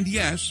Tango. And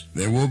yes,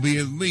 there will be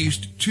at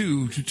least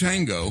two to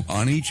tango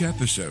on each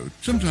episode,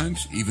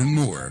 sometimes even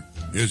more.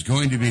 There's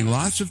going to be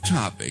lots of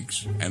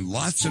topics and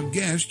lots of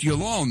guests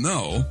you'll all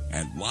know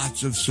and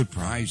lots of surprises.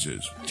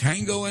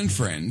 Tango and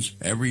Friends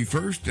every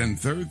first and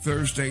third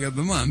Thursday of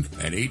the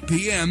month at 8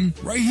 p.m.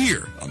 right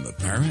here on the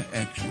Para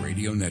X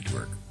Radio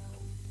Network.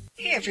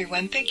 Hey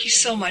everyone, thank you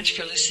so much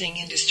for listening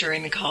in to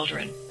Stirring the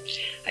Cauldron.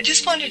 I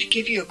just wanted to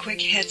give you a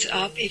quick heads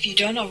up if you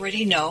don't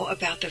already know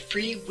about the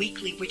free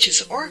weekly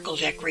Witches Oracle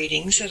deck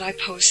readings that I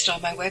post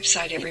on my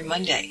website every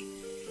Monday.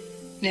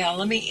 Now,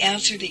 let me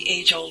answer the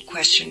age-old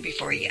question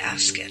before you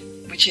ask it,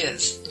 which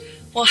is,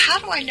 well, how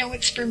do I know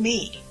it's for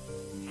me?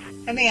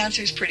 And the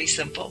answer is pretty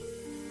simple.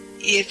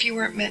 If you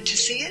weren't meant to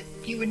see it,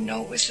 you wouldn't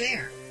know it was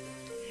there.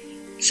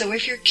 So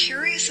if you're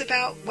curious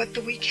about what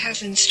the week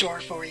has in store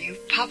for you,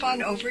 pop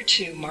on over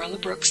to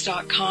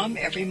marlabrooks.com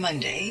every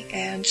Monday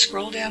and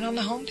scroll down on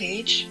the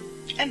homepage,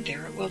 and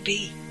there it will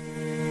be.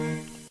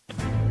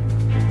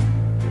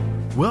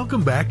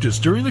 Welcome back to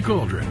Stirring the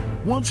Cauldron.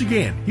 Once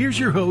again, here's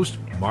your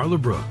host,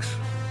 Marla Brooks.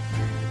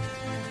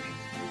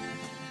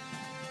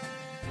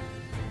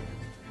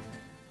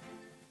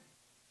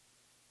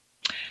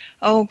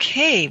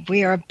 Okay,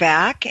 we are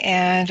back,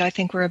 and I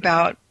think we're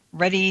about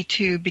ready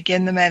to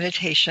begin the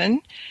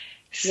meditation.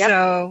 Yep.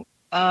 So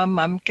I'm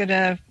going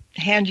to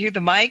hand you the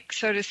mic,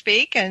 so to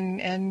speak,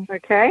 and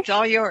okay. It's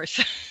all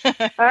yours. All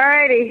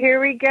righty,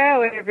 here we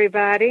go,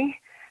 everybody.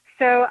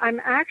 So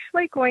I'm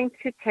actually going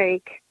to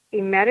take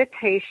a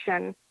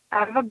meditation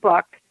out of a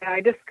book that I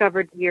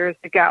discovered years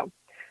ago.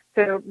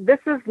 So this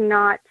is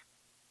not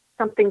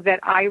something that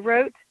I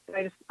wrote.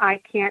 I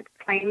can't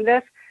claim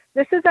this.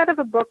 This is out of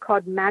a book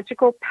called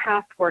Magical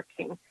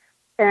Pathworking,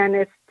 and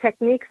it's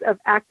Techniques of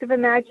Active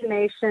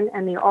Imagination,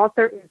 and the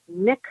author is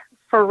Nick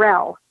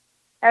Farrell,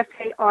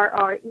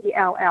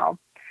 Farrell.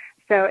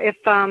 So if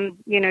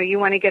you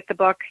want to get the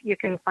book, you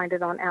can find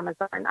it on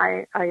Amazon,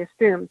 I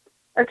assume.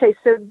 Okay,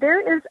 so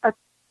there is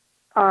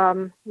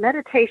a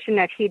meditation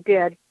that he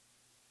did.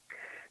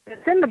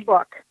 It's in the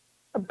book,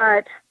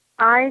 but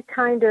I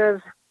kind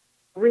of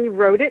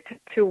rewrote it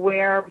to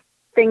where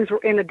things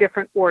were in a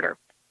different order.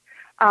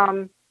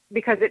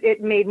 because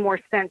it made more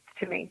sense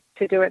to me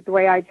to do it the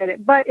way I did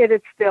it, but it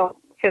is still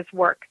his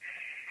work.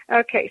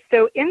 Okay,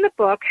 so in the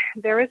book,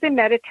 there is a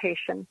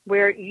meditation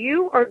where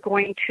you are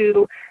going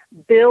to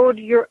build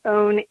your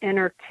own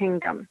inner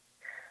kingdom.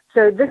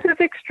 So this is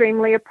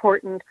extremely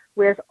important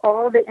with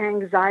all the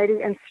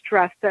anxiety and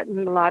stress that a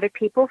lot of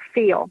people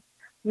feel.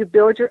 You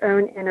build your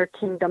own inner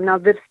kingdom. Now,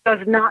 this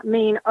does not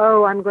mean,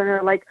 oh, I'm going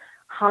to like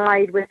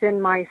hide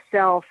within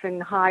myself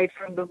and hide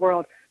from the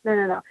world.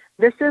 No.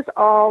 This is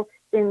all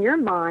in your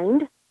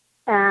mind,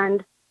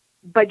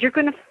 but you're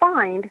going to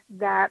find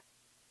that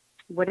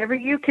whatever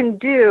you can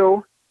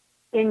do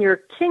in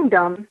your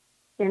kingdom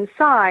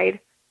inside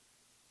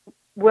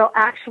will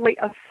actually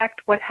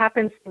affect what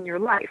happens in your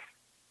life.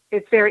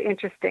 It's very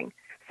interesting.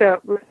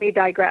 So let me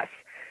digress.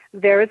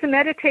 There is a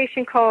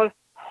meditation called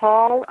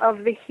Hall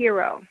of the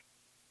Hero.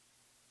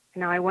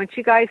 Now I want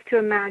you guys to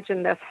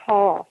imagine this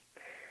hall.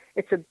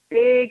 It's a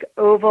big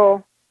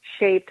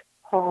oval-shaped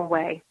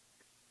hallway.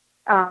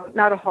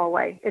 Not a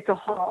hallway. It's a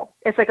hall.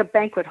 It's like a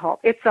banquet hall.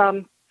 It's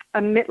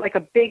like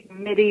a big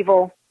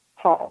medieval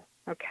hall.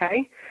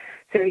 Okay?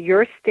 So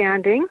you're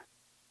standing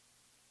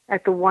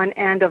at the one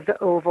end of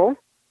the oval,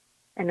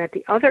 and at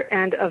the other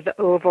end of the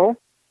oval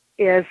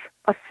is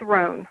a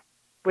throne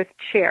with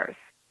chairs.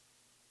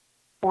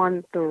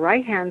 On the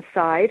right-hand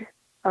side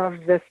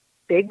of this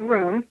big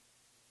room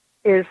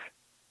is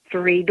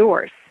 3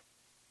 doors,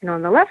 and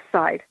on the left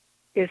side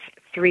is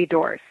 3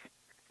 doors.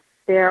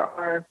 There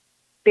are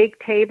big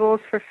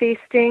tables for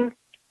feasting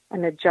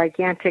and a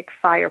gigantic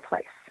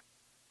fireplace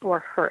or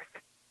hearth.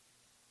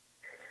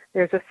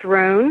 There's a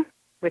throne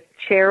with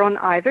a chair on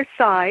either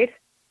side,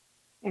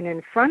 and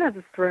in front of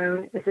the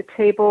throne is a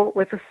table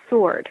with a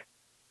sword.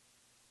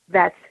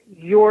 That's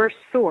your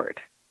sword.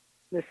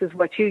 This is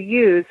what you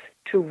use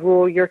to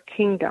rule your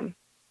kingdom.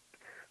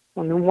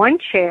 On the one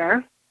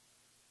chair,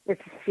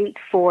 it's a seat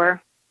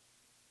for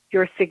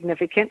your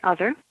significant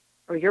other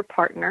or your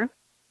partner,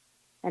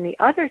 and the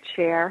other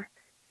chair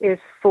is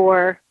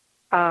for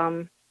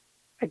a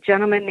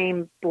gentleman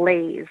named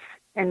Blaze.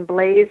 And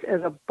Blaze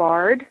is a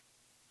bard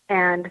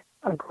and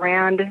a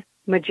grand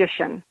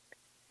magician,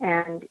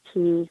 and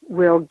he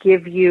will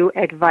give you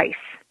advice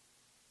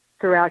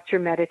throughout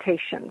your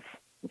meditations.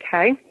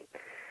 Okay?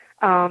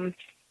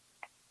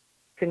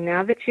 So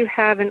now that you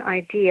have an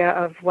idea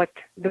of what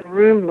the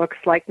room looks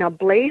like, now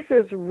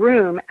Blaze's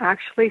room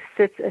actually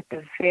sits at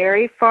the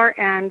very far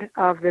end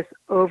of this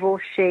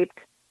oval-shaped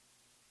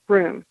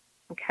room,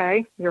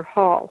 okay, your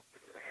hall.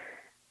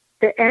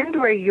 The end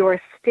where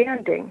you're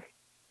standing,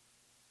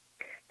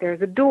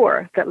 there's a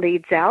door that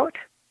leads out,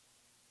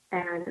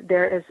 and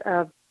there is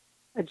a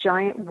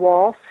giant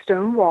wall,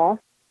 stone wall,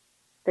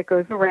 that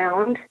goes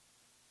around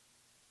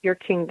your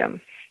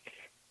kingdom.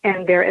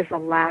 And there is a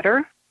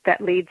ladder that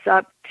leads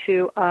up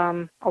to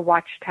a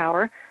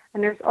watchtower,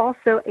 and there's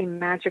also a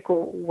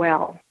magical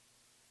well,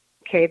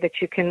 okay,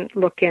 that you can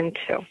look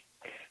into.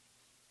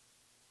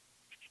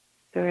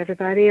 So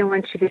everybody, I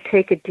want you to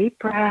take a deep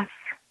breath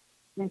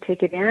and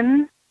take it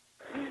in,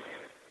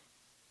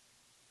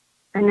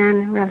 and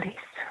then release.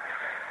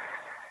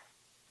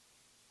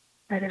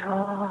 Let it all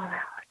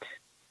out.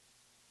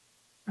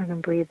 And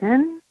then breathe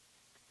in,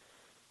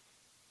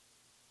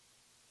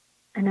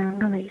 and then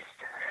release.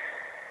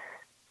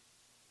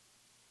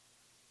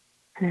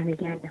 And then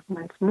again,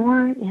 once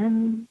more,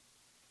 in,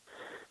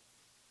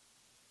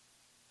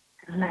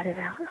 and let it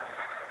out.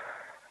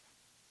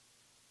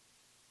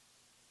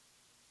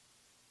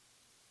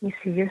 You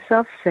see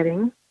yourself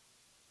sitting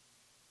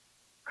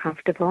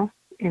comfortable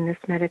in this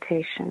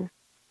meditation.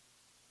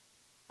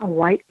 A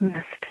white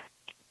mist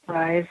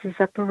rises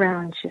up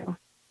around you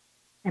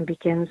and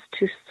begins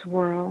to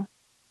swirl.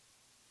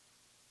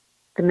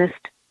 The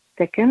mist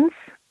thickens,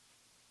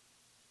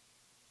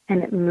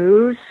 and it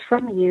moves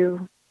from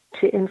you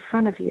to in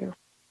front of you,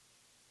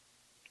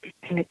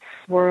 and it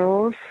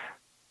swirls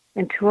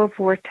into a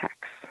vortex.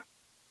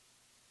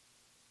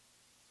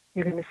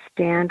 You're going to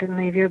stand and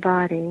leave your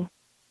body,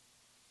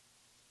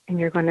 and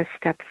you're going to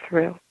step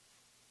through.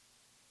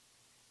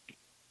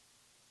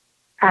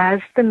 As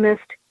the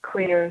mist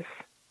clears,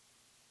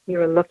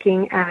 you're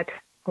looking at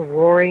a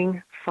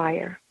roaring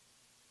fire.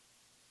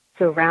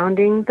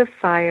 Surrounding the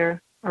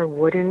fire are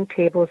wooden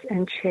tables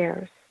and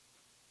chairs.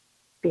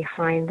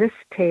 Behind this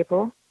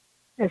table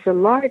is a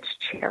large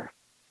chair.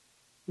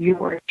 You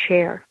are a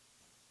chair.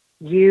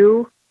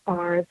 You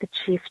are the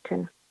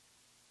chieftain.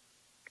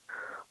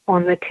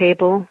 On the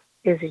table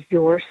is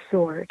your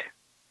sword.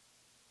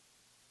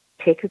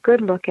 Take a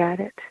good look at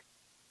it.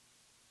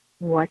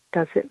 What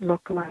does it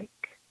look like?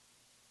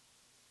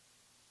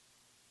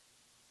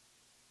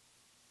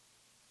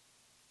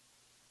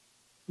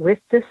 With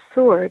this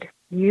sword,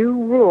 you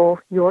rule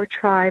your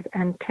tribe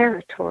and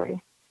territory.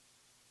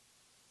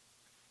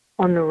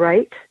 On the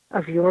right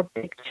of your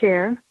big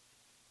chair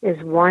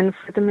is one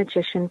for the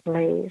magician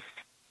Blaze,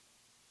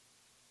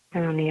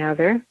 and on the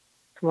other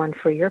is one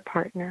for your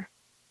partner.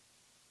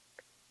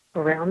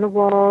 Around the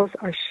walls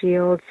are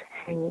shields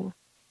hanging.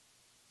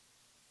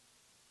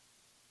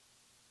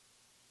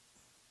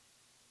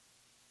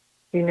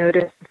 You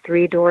notice the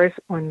 3 doors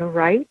on the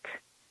right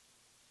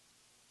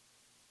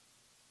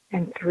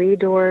and 3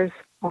 doors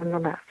on the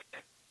left.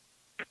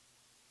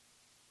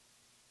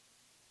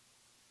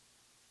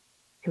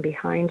 And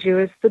behind you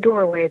is the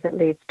doorway that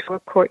leads to a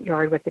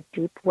courtyard with a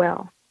deep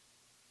well.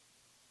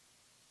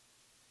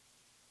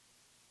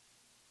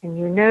 And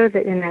you know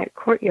that in that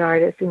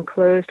courtyard is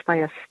enclosed by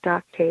a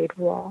stockade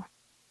wall.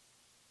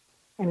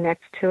 And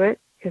next to it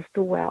is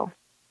the well.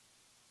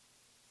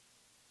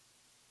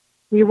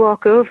 You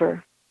walk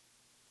over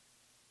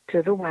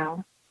to the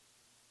well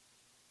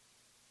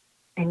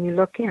and you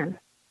look in.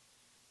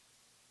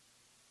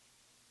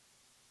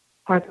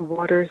 Are the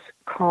waters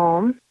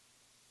calm?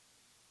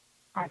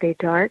 Are they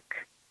dark?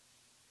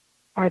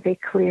 Are they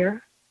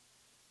clear?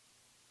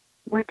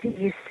 What do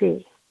you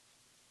see?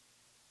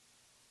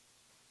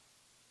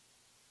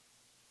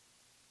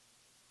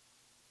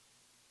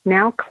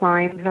 Now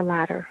climb the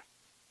ladder.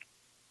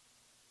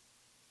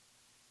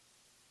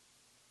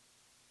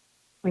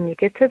 When you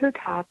get to the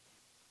top,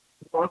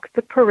 walk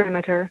the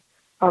perimeter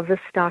of the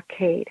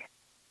stockade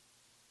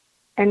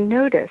and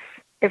notice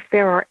if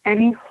there are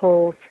any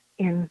holes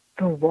in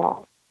the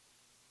wall,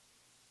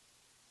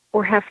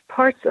 or have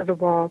parts of the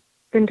wall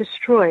been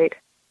destroyed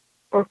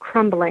or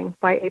crumbling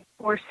by a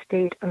poor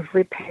state of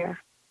repair.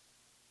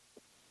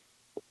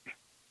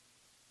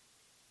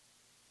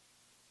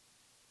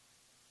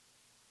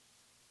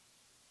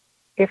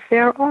 If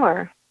there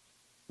are,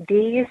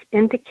 these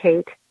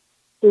indicate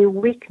a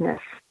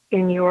weakness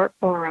in your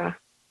aura.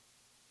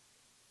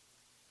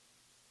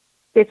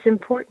 It's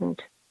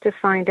important to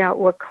find out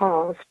what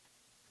caused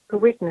the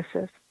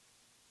weaknesses.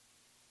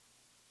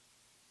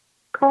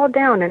 Call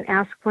down and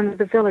ask one of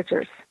the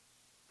villagers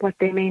what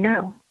they may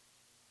know.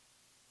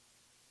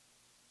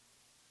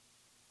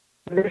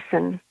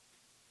 Listen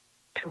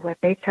to what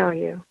they tell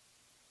you.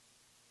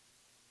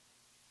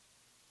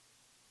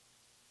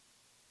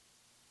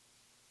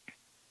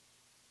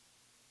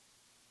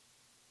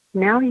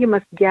 Now you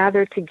must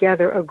gather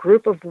together a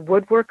group of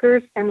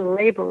woodworkers and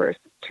laborers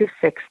to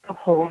fix the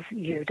holes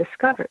you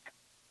discovered.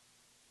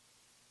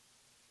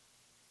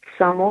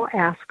 Some will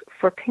ask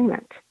for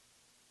payment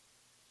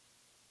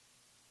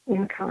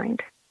in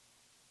kind,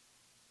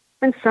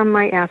 and some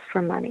might ask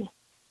for money.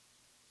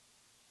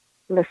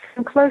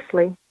 Listen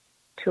closely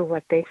to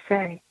what they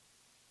say.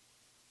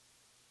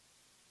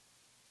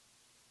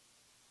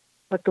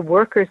 What the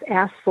workers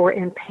ask for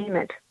in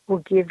payment will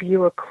give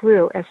you a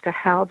clue as to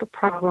how the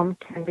problem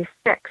can be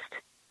fixed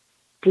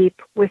deep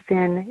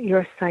within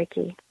your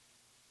psyche.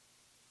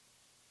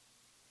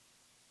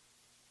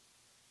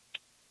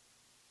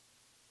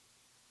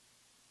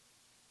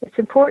 It's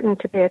important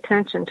to pay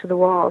attention to the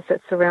walls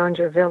that surround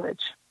your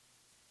village.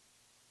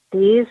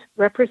 These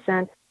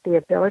represent the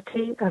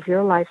ability of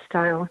your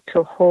lifestyle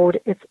to hold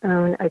its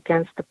own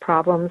against the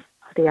problems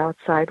of the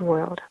outside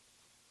world.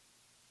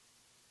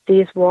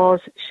 These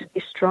walls should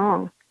be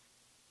strong,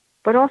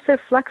 but also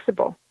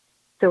flexible,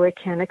 so it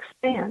can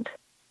expand,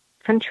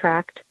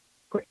 contract,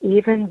 or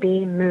even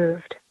be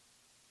moved.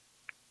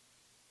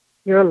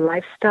 Your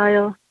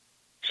lifestyle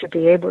should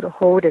be able to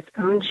hold its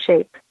own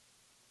shape,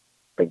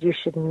 but you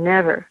should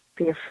never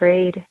be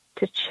afraid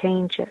to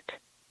change it.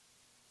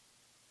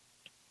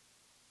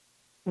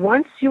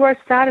 Once you are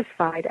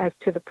satisfied as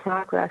to the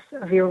progress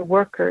of your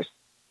workers,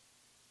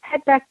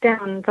 head back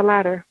down the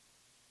ladder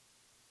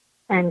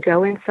and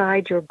go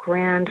inside your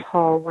grand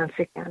hall once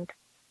again.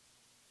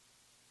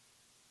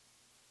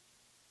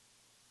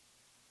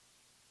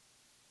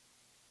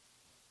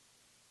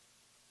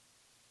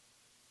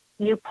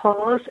 You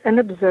pause and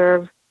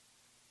observe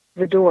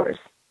the doors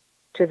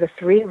to the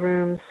 3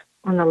 rooms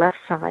on the left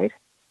side.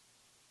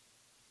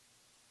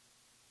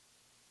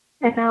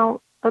 And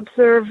now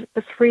observe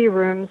the 3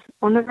 rooms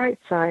on the right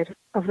side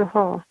of the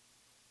hall.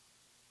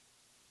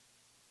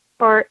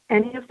 Are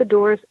any of the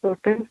doors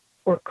open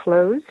or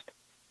closed?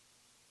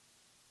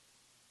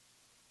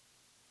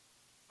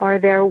 Are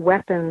there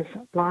weapons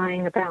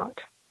lying about?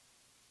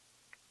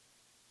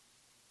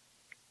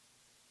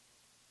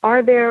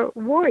 Are there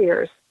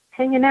warriors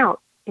hanging out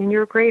in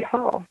your great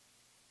hall?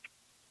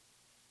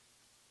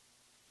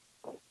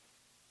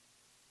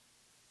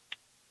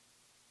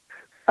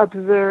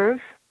 Observe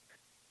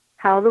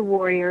how the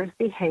warriors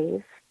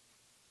behave.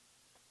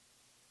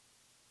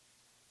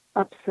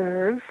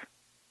 Observe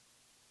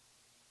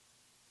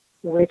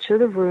which of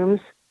the rooms'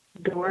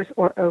 doors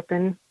are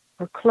open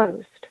or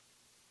closed.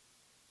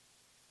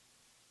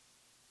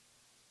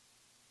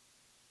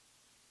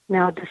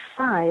 Now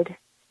decide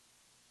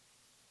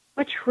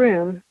which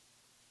room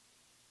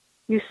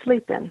you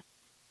sleep in.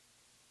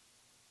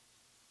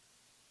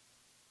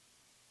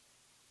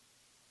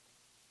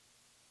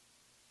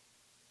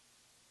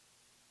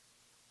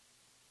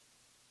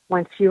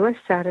 Once you are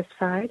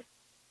satisfied,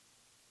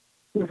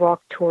 you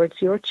walk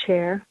towards your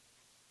chair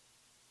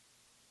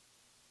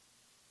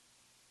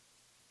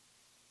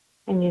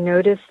and you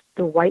notice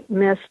the white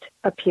mist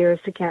appears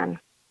again.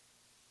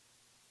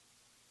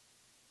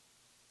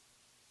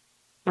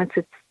 Once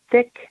it's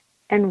thick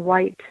and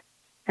white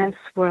and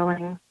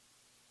swirling,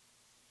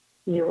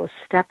 you will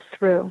step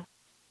through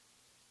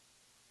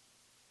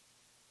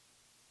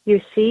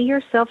You see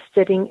yourself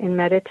sitting in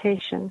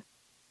meditation,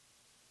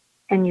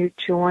 and you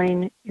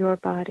join your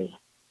body.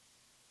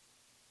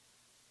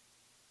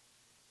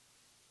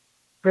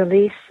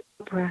 Release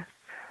the breath.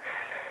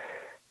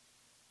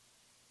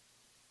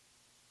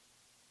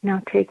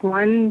 Now take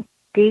one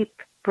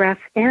deep breath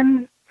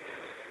in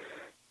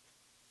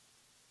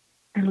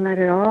and let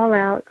it all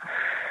out.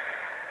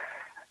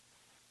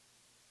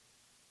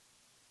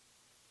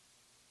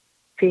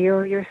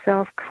 Feel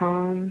yourself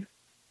calm,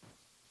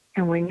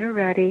 and when you're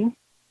ready,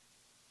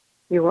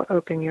 you will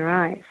open your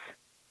eyes.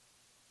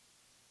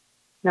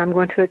 Now I'm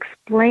going to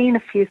explain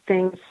a few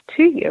things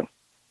to you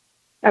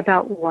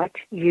about what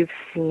you've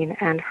seen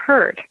and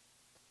heard.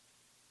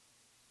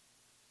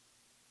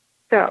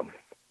 So,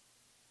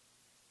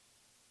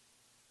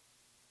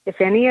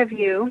 if any of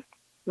you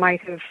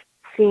might have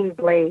seen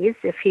Blaze,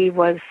 if he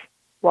was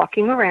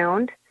walking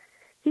around,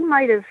 he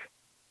might have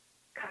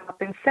come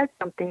up and said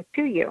something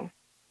to you.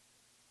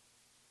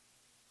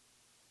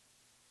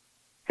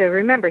 So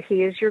remember,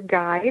 he is your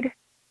guide,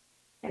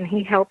 and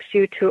he helps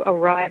you to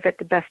arrive at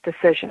the best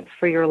decisions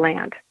for your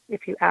land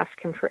if you ask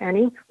him for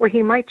any, or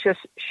he might just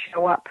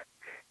show up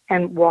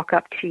and walk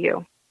up to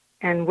you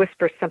and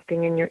whisper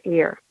something in your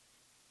ear.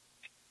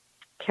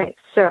 Okay,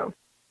 so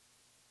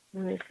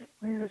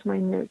where's my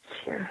notes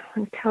here?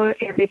 I'll tell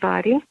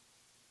everybody.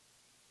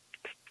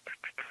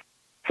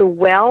 The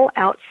well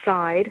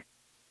outside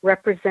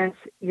represents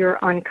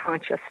your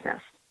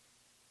unconsciousness.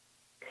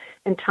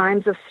 In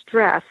times of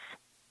stress,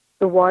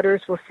 the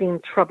waters will seem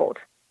troubled.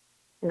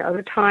 And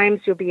other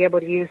times, you'll be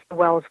able to use the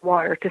well's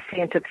water to see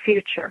into the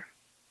future.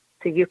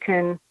 So you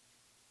can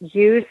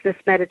use this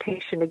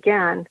meditation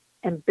again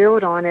and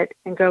build on it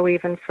and go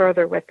even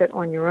further with it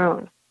on your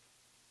own.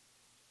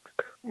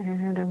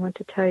 And I want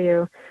to tell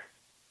you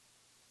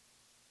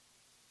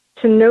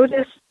to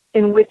notice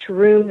in which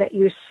room that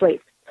you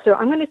sleep. So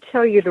I'm going to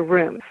tell you the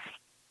rooms.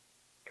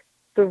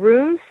 The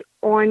rooms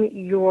on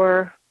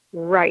your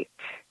right,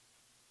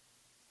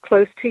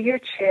 close to your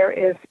chair,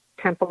 is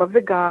Temple of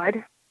the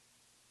God.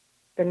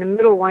 Then the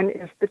middle one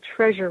is the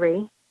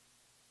treasury.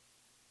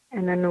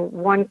 And then the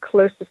one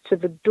closest to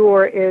the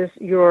door is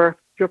your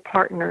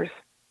partner's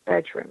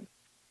bedroom.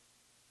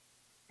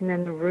 And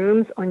then the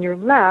rooms on your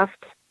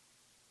left,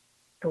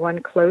 the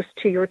one close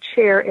to your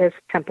chair is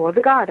Temple of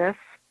the Goddess.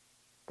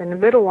 Then the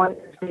middle one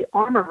is the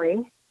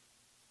armory.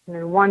 And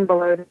then one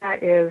below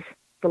that is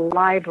the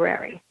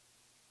library.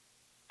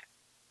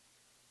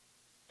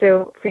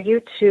 So for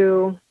you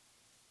to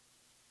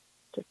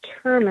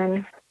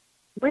determine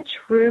which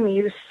room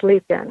you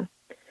sleep in,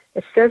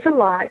 it says a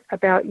lot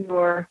about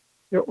your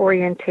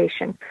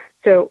orientation.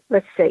 So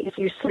let's say if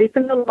you sleep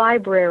in the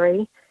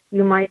library,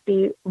 you might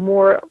be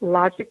more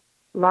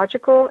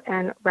logical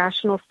and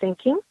rational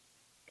thinking.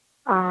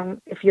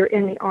 If you're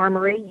in the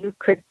armory, you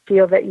could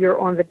feel that you're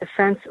on the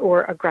defense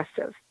or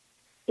aggressive.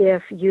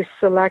 If you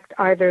select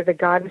either the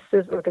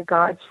goddesses or the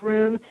gods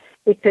room,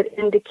 it could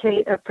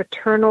indicate a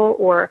paternal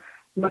or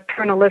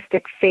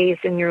maternalistic phase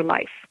in your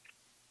life.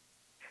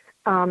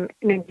 And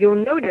you'll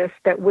notice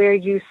that where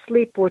you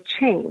sleep will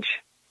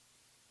change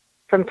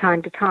from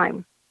time to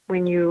time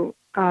when you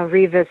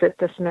revisit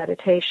this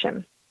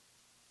meditation.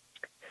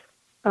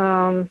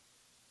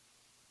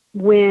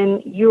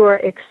 When you are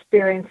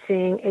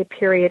experiencing a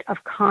period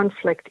of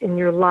conflict in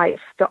your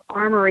life, the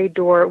armory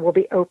door will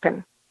be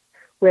open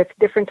with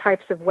different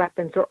types of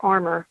weapons or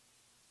armor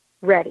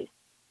ready.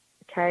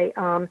 Okay,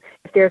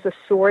 if there's a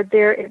sword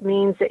there, it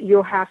means that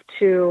you'll have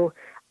to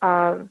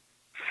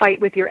fight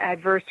with your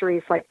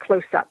adversaries like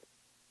close up.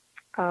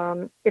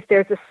 If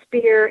there's a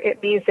spear,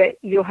 it means that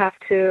you'll have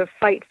to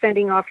fight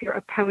fending off your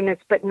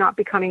opponents but not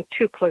becoming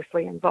too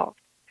closely involved.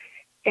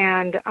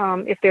 And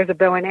if there's a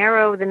bow and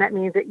arrow, then that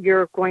means that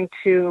you're going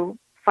to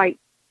fight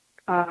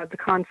the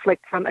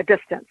conflict from a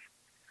distance.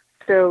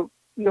 So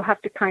you'll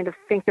have to kind of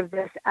think of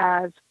this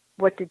as,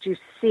 what did you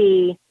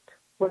see?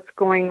 What's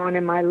going on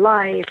in my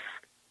life?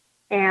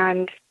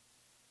 And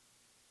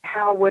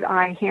how would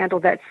I handle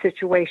that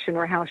situation,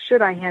 or how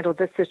should I handle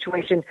this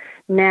situation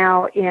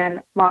now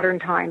in modern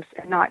times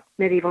and not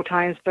medieval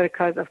times,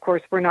 because, of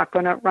course, we're not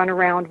going to run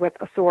around with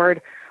a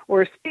sword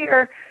or a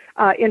spear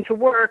into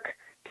work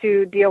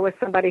to deal with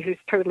somebody who's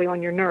totally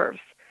on your nerves.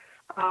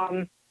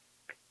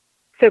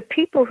 So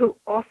people who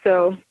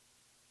also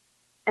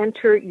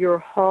enter your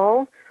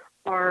hall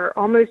are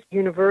almost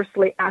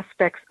universally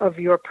aspects of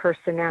your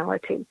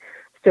personality.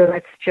 So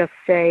let's just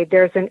say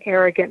there's an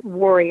arrogant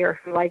warrior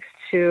who likes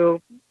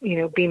to,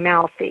 be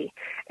mouthy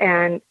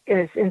and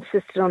is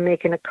insistent on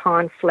making a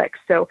conflict.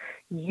 So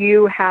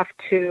you have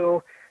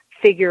to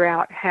figure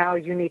out how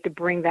you need to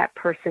bring that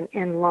person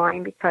in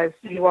line because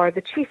you are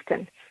the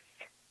chieftain.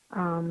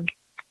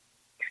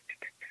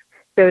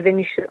 So then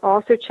you should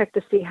also check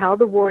to see how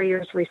the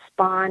warriors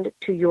respond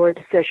to your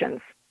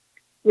decisions.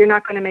 You're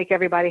not going to make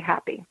everybody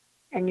happy,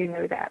 and you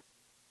know that.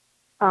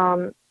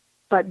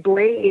 But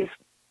Blaze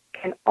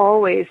can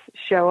always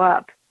show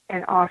up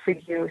and offer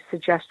you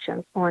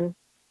suggestions on,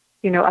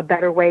 a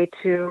better way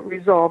to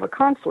resolve a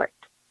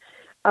conflict.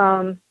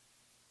 Let's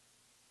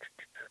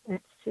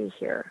see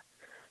here.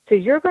 So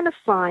you're going to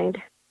find,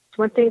 it's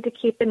one thing to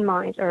keep in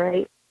mind, all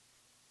right?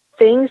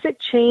 Things that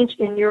change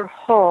in your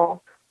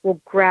hall will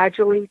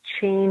gradually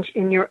change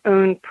in your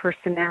own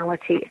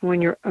personality.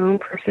 When your own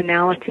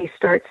personality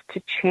starts to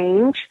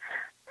change,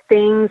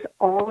 things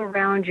all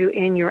around you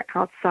in your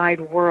outside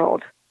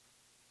world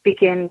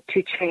begin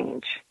to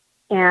change.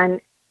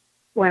 And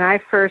when I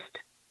first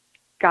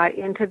got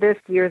into this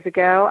years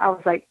ago, I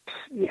was like,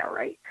 yeah,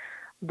 right.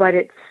 But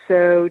it's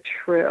so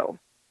true.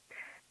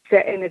 So,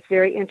 and it's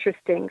very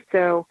interesting.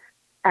 So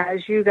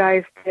as you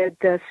guys did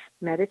this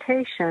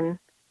meditation,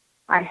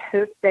 I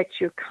hope that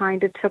you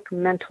kind of took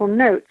mental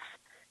notes.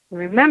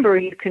 Remember,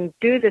 you can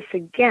do this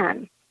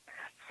again.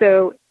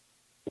 So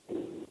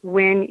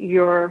when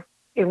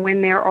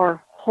there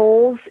are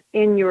holes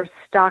in your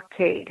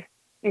stockade,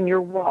 in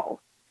your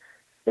wall,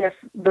 if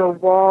the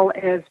wall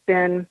has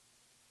been,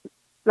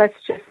 let's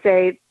just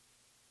say,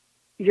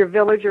 your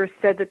villager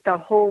said that the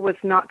hole was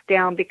knocked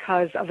down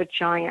because of a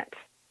giant.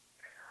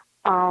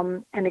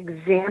 An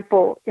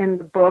example in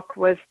the book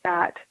was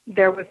that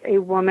there was a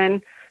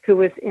woman who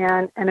was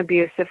in an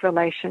abusive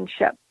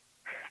relationship.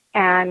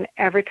 And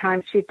every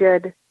time she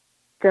did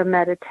the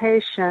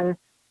meditation,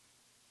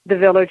 the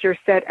villager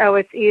said, oh,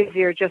 it's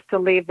easier just to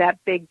leave that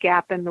big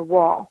gap in the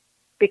wall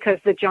because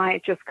the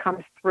giant just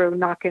comes through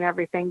knocking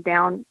everything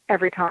down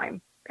every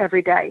time,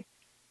 every day.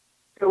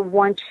 So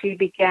once she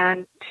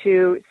began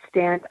to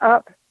stand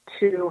up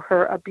to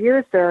her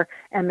abuser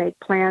and make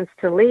plans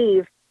to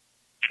leave,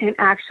 and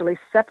actually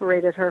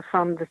separated her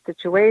from the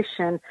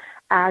situation,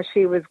 as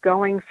she was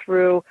going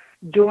through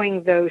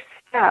doing those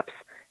steps,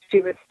 she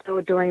was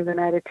still doing the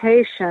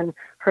meditation.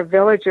 Her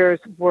villagers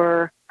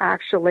were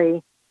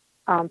actually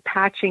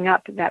patching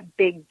up that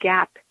big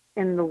gap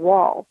in the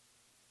wall.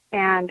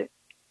 And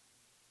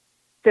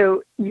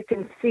so you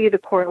can see the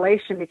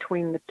correlation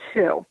between the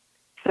two.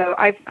 So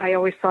I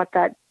always thought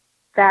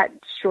that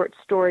short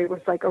story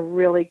was like a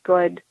really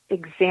good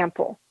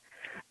example.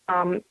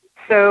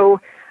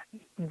 So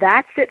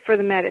that's it for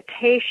the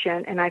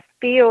meditation, and I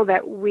feel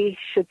that we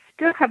should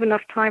still have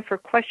enough time for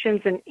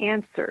questions and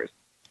answers.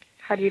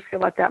 How do you feel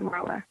about that,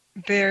 Marla?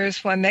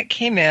 There's one that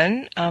came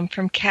in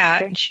from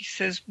Kat, Okay. and she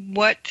says,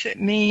 what does it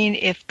mean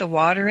if the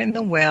water in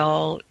the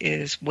well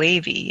is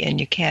wavy and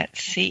you can't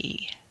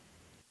see?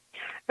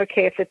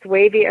 Okay, if it's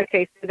wavy,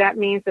 okay, so that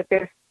means that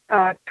there's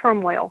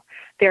turmoil.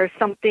 There's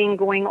something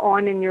going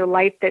on in your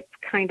life that's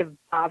kind of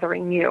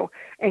bothering you,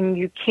 and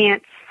you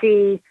can't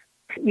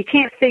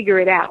figure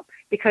it out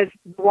because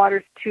the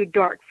water's too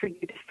dark for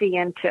you to see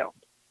into.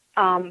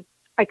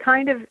 I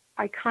kind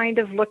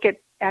of look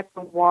at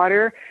the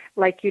water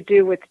like you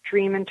do with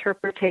dream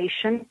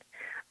interpretation.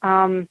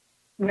 When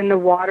the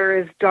water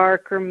is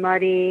dark or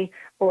muddy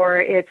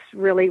or it's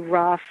really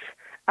rough,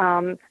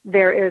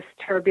 there is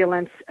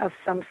turbulence of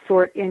some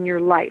sort in your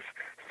life.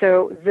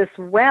 So this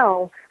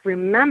well,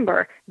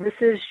 remember, this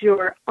is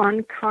your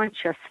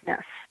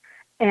unconsciousness.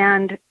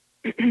 And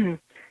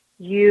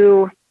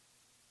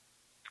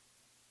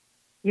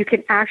you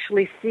can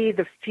actually see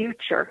the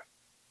future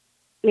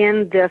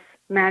in this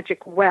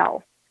magic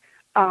well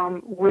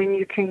when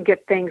you can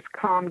get things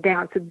calmed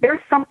down. So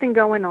there's something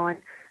going on.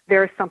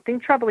 There's something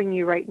troubling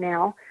you right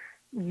now.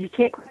 You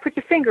can't put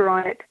your finger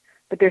on it,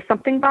 but there's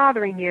something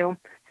bothering you.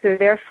 So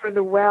therefore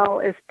the well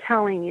is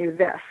telling you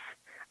this.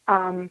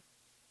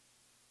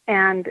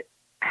 And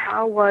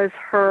how was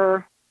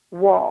her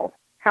wall?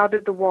 How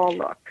did the wall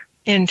look?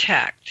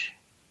 Intact.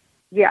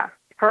 Yeah.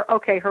 Her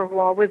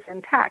wall was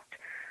intact.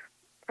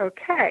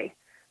 Okay.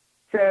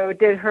 So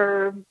did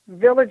her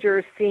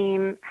villagers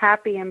seem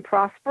happy and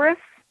prosperous?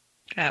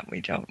 That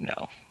we don't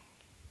know.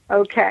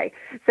 Okay.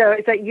 So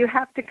it's like you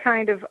have to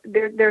kind of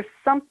there's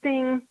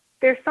something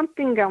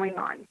going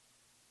on.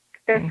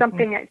 There's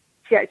something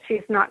that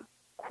she's not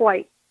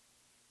quite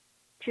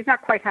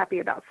happy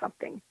about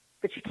something,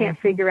 but she can't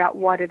figure out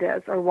what it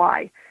is or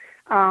why.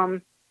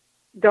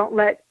 Don't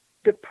let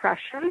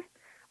depression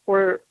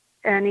or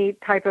any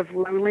type of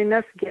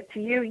loneliness get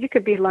to you. You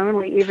could be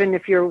lonely even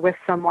if you're with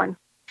someone,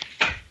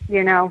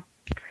 you know.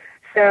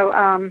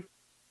 So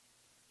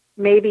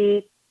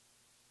maybe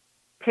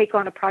take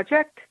on a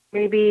project,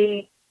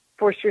 maybe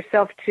force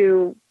yourself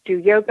to do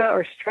yoga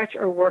or stretch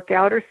or work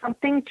out or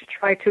something to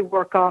try to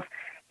work off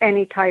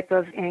any type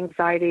of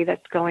anxiety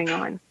that's going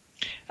on.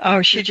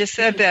 Oh, she just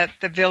said that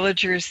the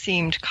villagers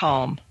seemed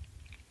calm.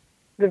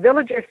 The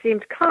villagers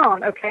seemed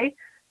calm, okay.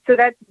 So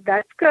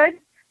that's good.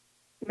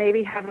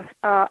 Maybe have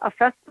a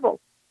festival.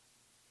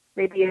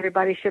 Maybe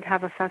everybody should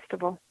have a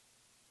festival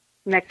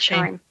next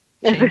time.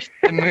 Change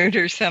the mood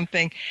or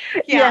something.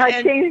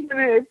 Yeah, change the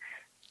mood.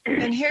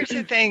 And here's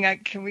the thing.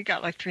 We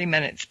got like 3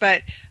 minutes,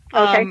 but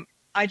okay.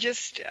 I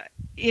just,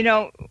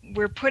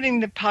 we're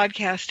putting the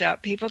podcast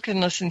up. People can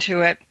listen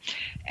to it.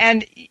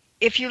 And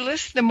if you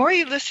listen, the more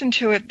you listen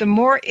to it, the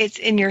more it's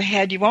in your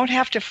head. You won't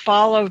have to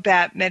follow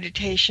that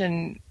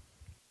meditation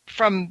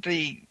from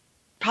the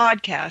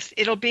podcast.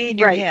 It'll be in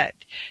your head.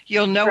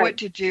 You'll know what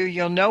to do.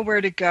 You'll know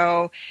where to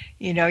go.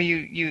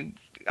 You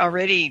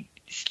already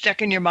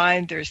stuck in your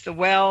mind. There's the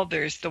well,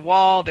 there's the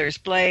wall, there's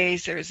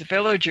Blaze, there's the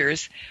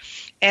villagers.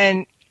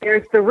 And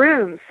There's the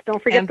rooms.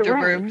 Don't forget and the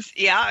rooms.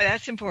 Yeah,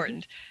 that's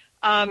important.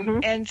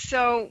 And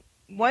so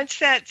once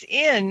that's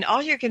in,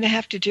 all you're going to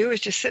have to do is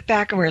just sit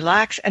back and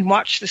relax and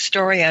watch the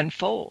story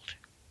unfold,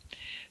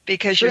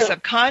 because your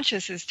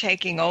subconscious is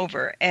taking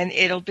over, and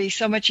it'll be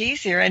so much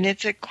easier. And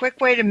it's a quick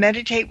way to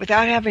meditate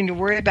without having to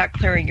worry about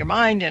clearing your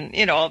mind and,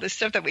 you know, all this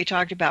stuff that we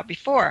talked about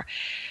before.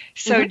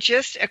 So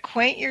just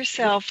acquaint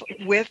yourself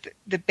with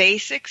the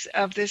basics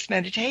of this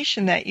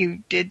meditation that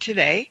you did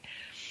today,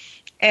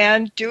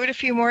 and do it a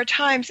few more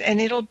times, and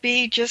it'll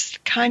be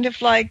just kind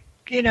of like,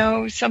 you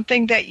know,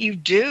 something that you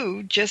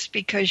do just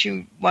because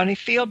you want to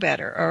feel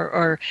better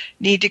or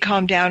need to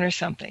calm down or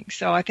something.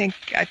 So I think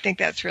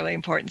that's really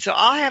important. So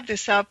I'll have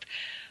this up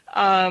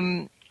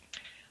on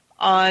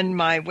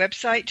my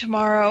website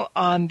tomorrow,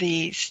 on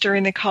the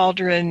Stirring the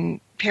Cauldron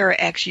Para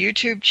X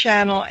YouTube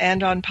channel,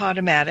 and on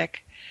Podomatic.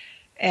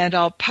 And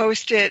I'll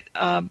post it,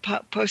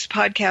 post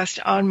podcast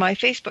on my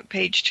Facebook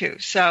page too.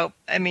 So,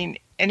 I mean,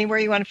 anywhere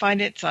you want to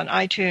find it, it's on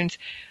iTunes.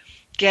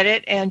 Get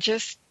it, and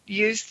just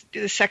use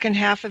the second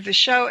half of the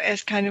show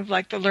as kind of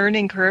like the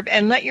learning curve,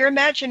 and let your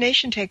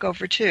imagination take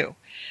over too.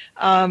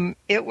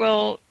 It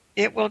will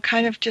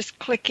kind of just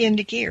click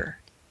into gear.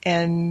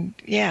 And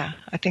yeah,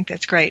 I think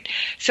that's great.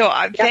 So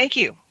thank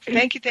you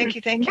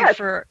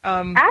for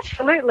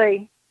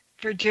absolutely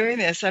for doing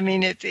this. I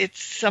mean,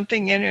 it's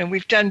something, you know,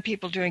 we've done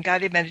people doing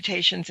guided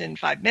meditations in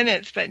 5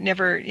 minutes, but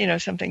never, you know,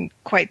 something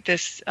quite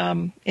this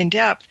in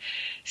depth.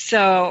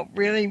 So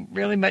really,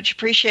 really much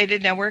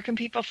appreciated. Now, where can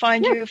people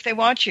find you if they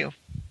want you?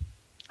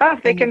 Oh,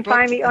 they can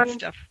find me on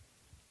stuff.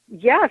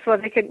 Yes, well,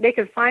 they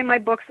can find my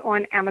books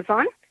on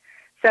Amazon.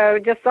 So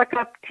just look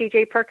up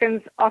T.J.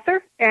 Perkins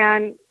author,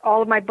 and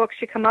all of my books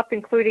should come up,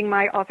 including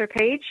my author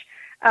page.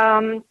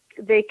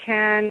 They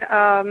can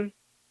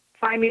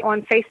find me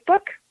on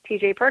Facebook,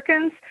 T.J.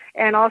 Perkins,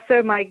 and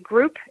also my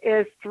group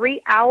is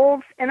 3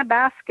 Owls in a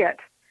Basket.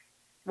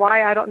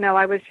 Why, I don't know.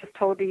 I was just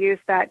told to use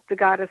that. The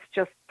goddess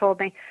just told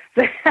me.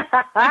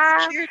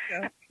 That's cute,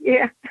 though.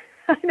 Yeah.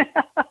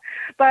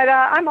 But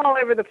I'm all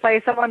over the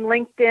place. I'm on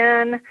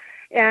LinkedIn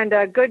and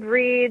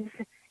Goodreads,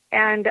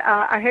 and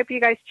I hope you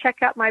guys check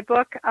out my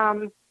book,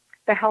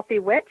 The Healthy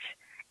Witch.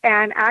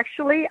 And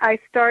actually, I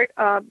start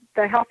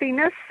the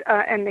healthiness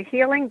and the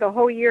healing. The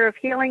whole year of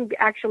healing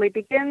actually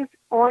begins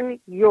on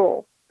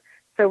Yule.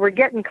 So we're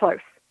getting close.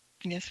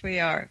 Yes, we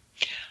are.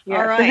 Yes.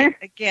 All right.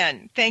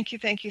 Again, thank you.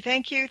 Thank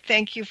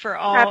you for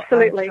all,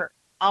 absolutely. For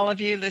all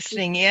of you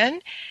listening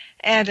in.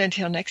 And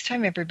until next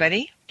time,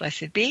 everybody,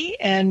 blessed be,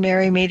 and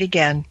merry meet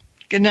again.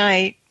 Good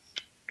night.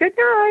 Good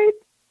night.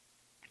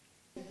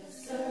 The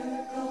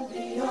circle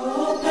be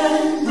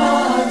open,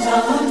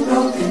 heart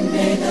unbroken.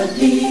 May the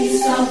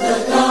peace of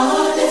the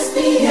goddess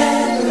be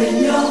ever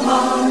in your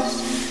heart.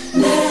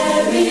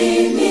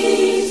 Merry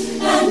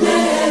meet and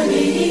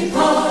merry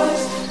part,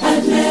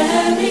 and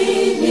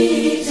merry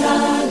meet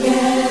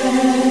again.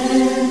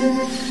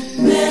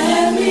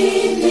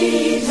 Merry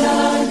meet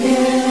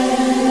again.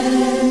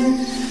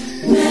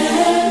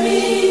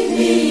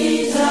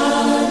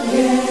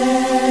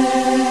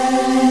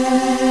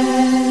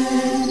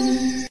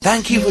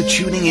 Thank you for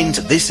tuning in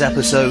to this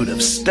episode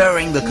of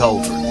Stirring the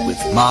Cauldron with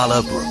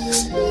Marla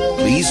Brooks.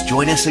 Please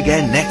join us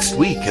again next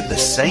week at the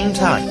same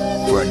time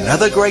for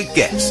another great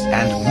guest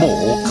and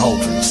more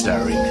cauldron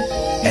stirring.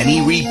 Any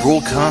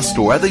rebroadcast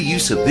or other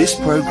use of this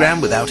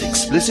program without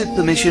explicit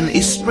permission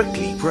is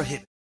strictly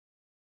prohibited.